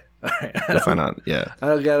 Oh, okay. All right. You'll find out, yeah. I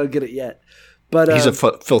don't get it yet. But he's a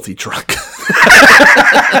filthy drunk.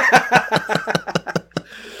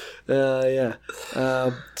 Yeah.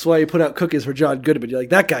 That's why you put out cookies for John Goodman. You're like,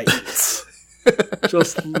 that guy eats.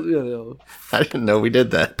 Just, I didn't know we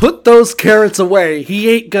did that. Put those carrots away.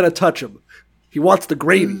 He ain't gonna touch them. He wants the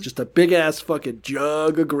gravy. Just a big-ass fucking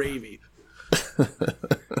jug of gravy.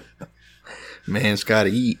 Man's gotta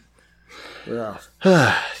eat. Yeah.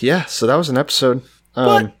 Yeah, so that was an episode.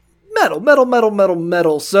 But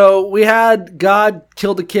metal. So we had God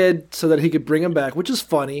killed a kid so that he could bring him back, which is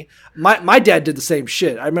funny. My dad did the same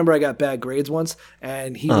shit. I remember I got bad grades once,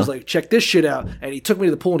 and he was like, check this shit out. And he took me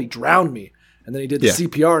to the pool and he drowned me. And then he did the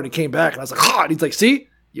CPR and he came back, and I was like, and he's like, see?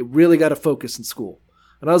 You really got to focus in school.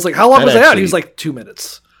 And I was like, how long was I out? He was like, 2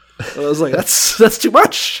 minutes. I was like, that's too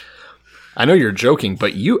much. I know you're joking,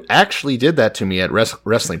 but you actually did that to me at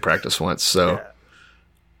wrestling practice once. So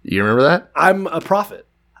you remember that? I'm a prophet.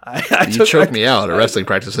 You choked me out at wrestling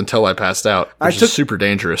practice until I passed out, which is super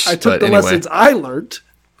dangerous. I took the lessons I learned.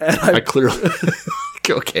 And I clearly...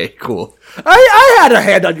 Okay, cool. I had a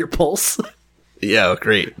hand on your pulse. Yeah,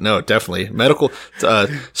 great. No, definitely.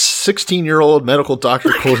 16-year-old medical doctor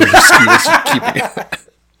Koldovsky.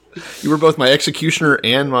 You were both my executioner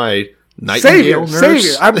and my nightingale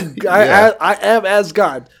nurse. Savior. I am as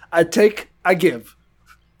God. I take, I give.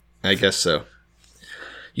 I guess so.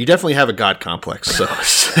 You definitely have a God complex. So,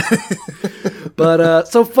 but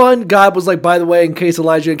so fun. God was like, by the way, in case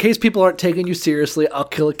people aren't taking you seriously, I'll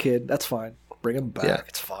kill a kid. That's fine. Bring him back. Yeah.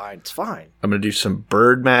 It's fine. It's fine. I'm gonna do some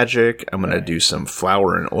bird magic. I'm gonna do some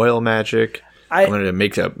flour and oil magic. I'm gonna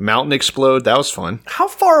make a mountain explode. That was fun. How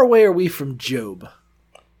far away are we from Job?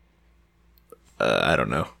 I don't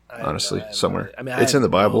know. Honestly, somewhere. I mean, it's in the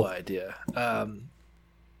Bible. No idea.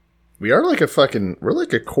 We are like we're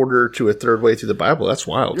like a quarter to a third way through the Bible. That's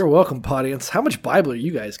wild. You're welcome, audience. How much Bible are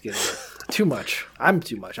you guys getting? Too much. I'm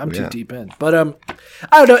too much. I'm too deep in. But I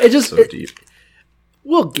don't know. It just deep.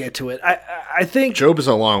 We'll get to it. I think Job is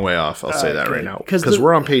a long way off. I'll say that right now because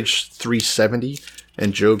we're on page 370,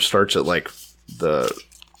 and Job starts at like the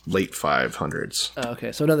late 500s. Oh,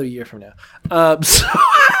 okay, so another year from now.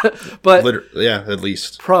 But yeah, at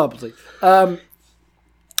least probably. I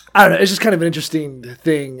don't know. It's just kind of an interesting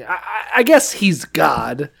thing. I guess he's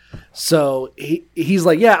God, so he's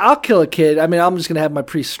like, yeah, I'll kill a kid. I mean, I'm just gonna have my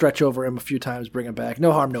priest stretch over him a few times, bring him back.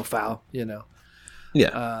 No harm, no foul. You know.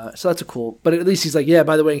 Yeah. So that's a cool. But at least he's like, yeah.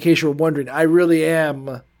 By the way, in case you were wondering, I really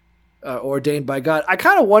am ordained by God. I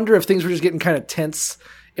kind of wonder if things were just getting kind of tense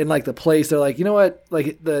in like the place. They're like, you know what?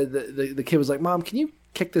 Like the kid was like, Mom, can you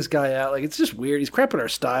kick this guy out? Like, it's just weird. He's cramping our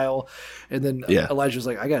style. And then Elijah was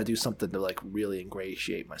like, I got to do something to like really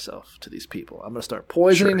ingratiate myself to these people. I'm going to start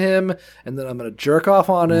poisoning him, and then I'm going to jerk off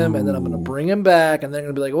on him, and then I'm going to bring him back, and they're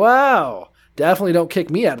going to be like, wow, definitely don't kick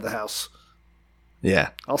me out of the house.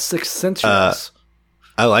 Yeah. I'll Sixth Sense your ass.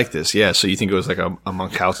 I like this. Yeah. So you think it was like a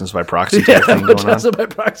Munchausen's by proxy type thing going on? Munchausen by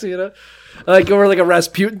proxy, you know? Like, or like a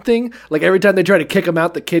Rasputin thing. Like, every time they try to kick him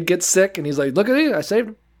out, the kid gets sick, and he's like, look at me, I saved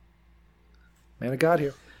him. Man of God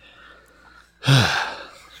here.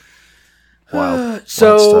 Wild.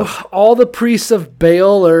 So, all the priests of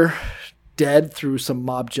Baal are dead through some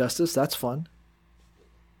mob justice. That's fun.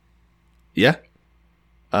 Yeah.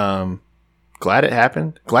 Glad it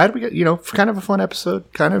happened. Glad we got, kind of a fun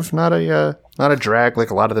episode. Kind of not a drag like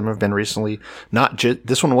a lot of them have been recently.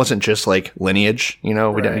 This one wasn't just like lineage, we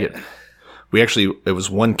didn't get. It was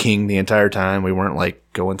one king the entire time. We weren't like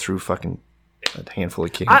going through fucking a handful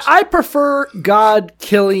of kings. I prefer God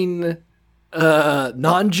killing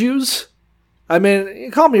non-Jews. I mean,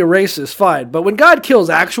 you call me a racist, fine. But when God kills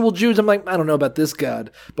actual Jews, I'm like, I don't know about this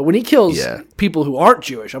God. But when he kills people who aren't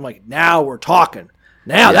Jewish, I'm like, now we're talking.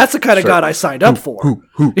 Now that's the kind of God I signed up for.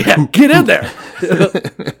 Get in there.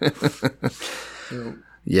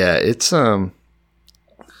 Yeah, it's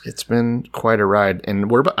been quite a ride,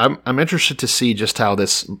 and I'm interested to see just how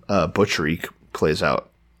this butchery plays out.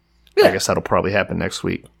 Yeah. I guess that'll probably happen next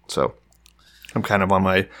week. So I'm kind of on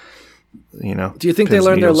my, Do you think they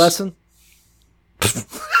learned their lesson?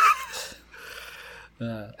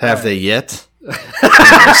 Have they yet?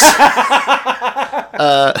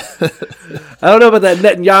 I don't know about that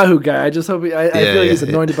Netanyahu guy. I just hope I feel like he's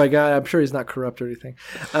anointed by God. I'm sure he's not corrupt or anything.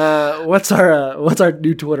 What's our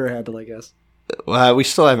new Twitter handle, I guess? We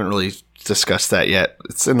still haven't really discussed that yet.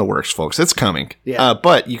 It's in the works, folks. It's coming. Yeah.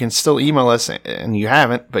 But you can still email us, and you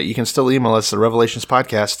haven't, but you can still email us at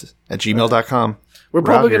revelationspodcast@gmail.com. We're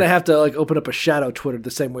probably going to have to like open up a shadow Twitter the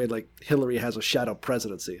same way like Hillary has a shadow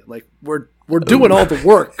presidency. Like we're doing all the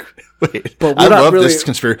work. Wait, but we're I love really... this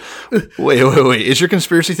conspiracy. Wait. Is your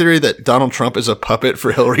conspiracy theory that Donald Trump is a puppet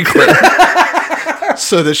for Hillary Clinton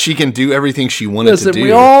so that she can do everything she wanted to do?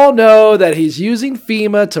 We all know that he's using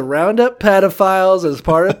FEMA to round up pedophiles as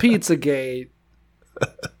part of Pizzagate.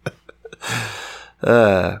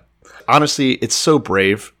 Honestly, it's so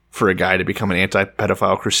brave for a guy to become an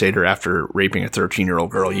anti-pedophile crusader after raping a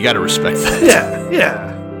 13-year-old girl. You got to respect that.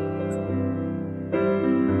 Yeah.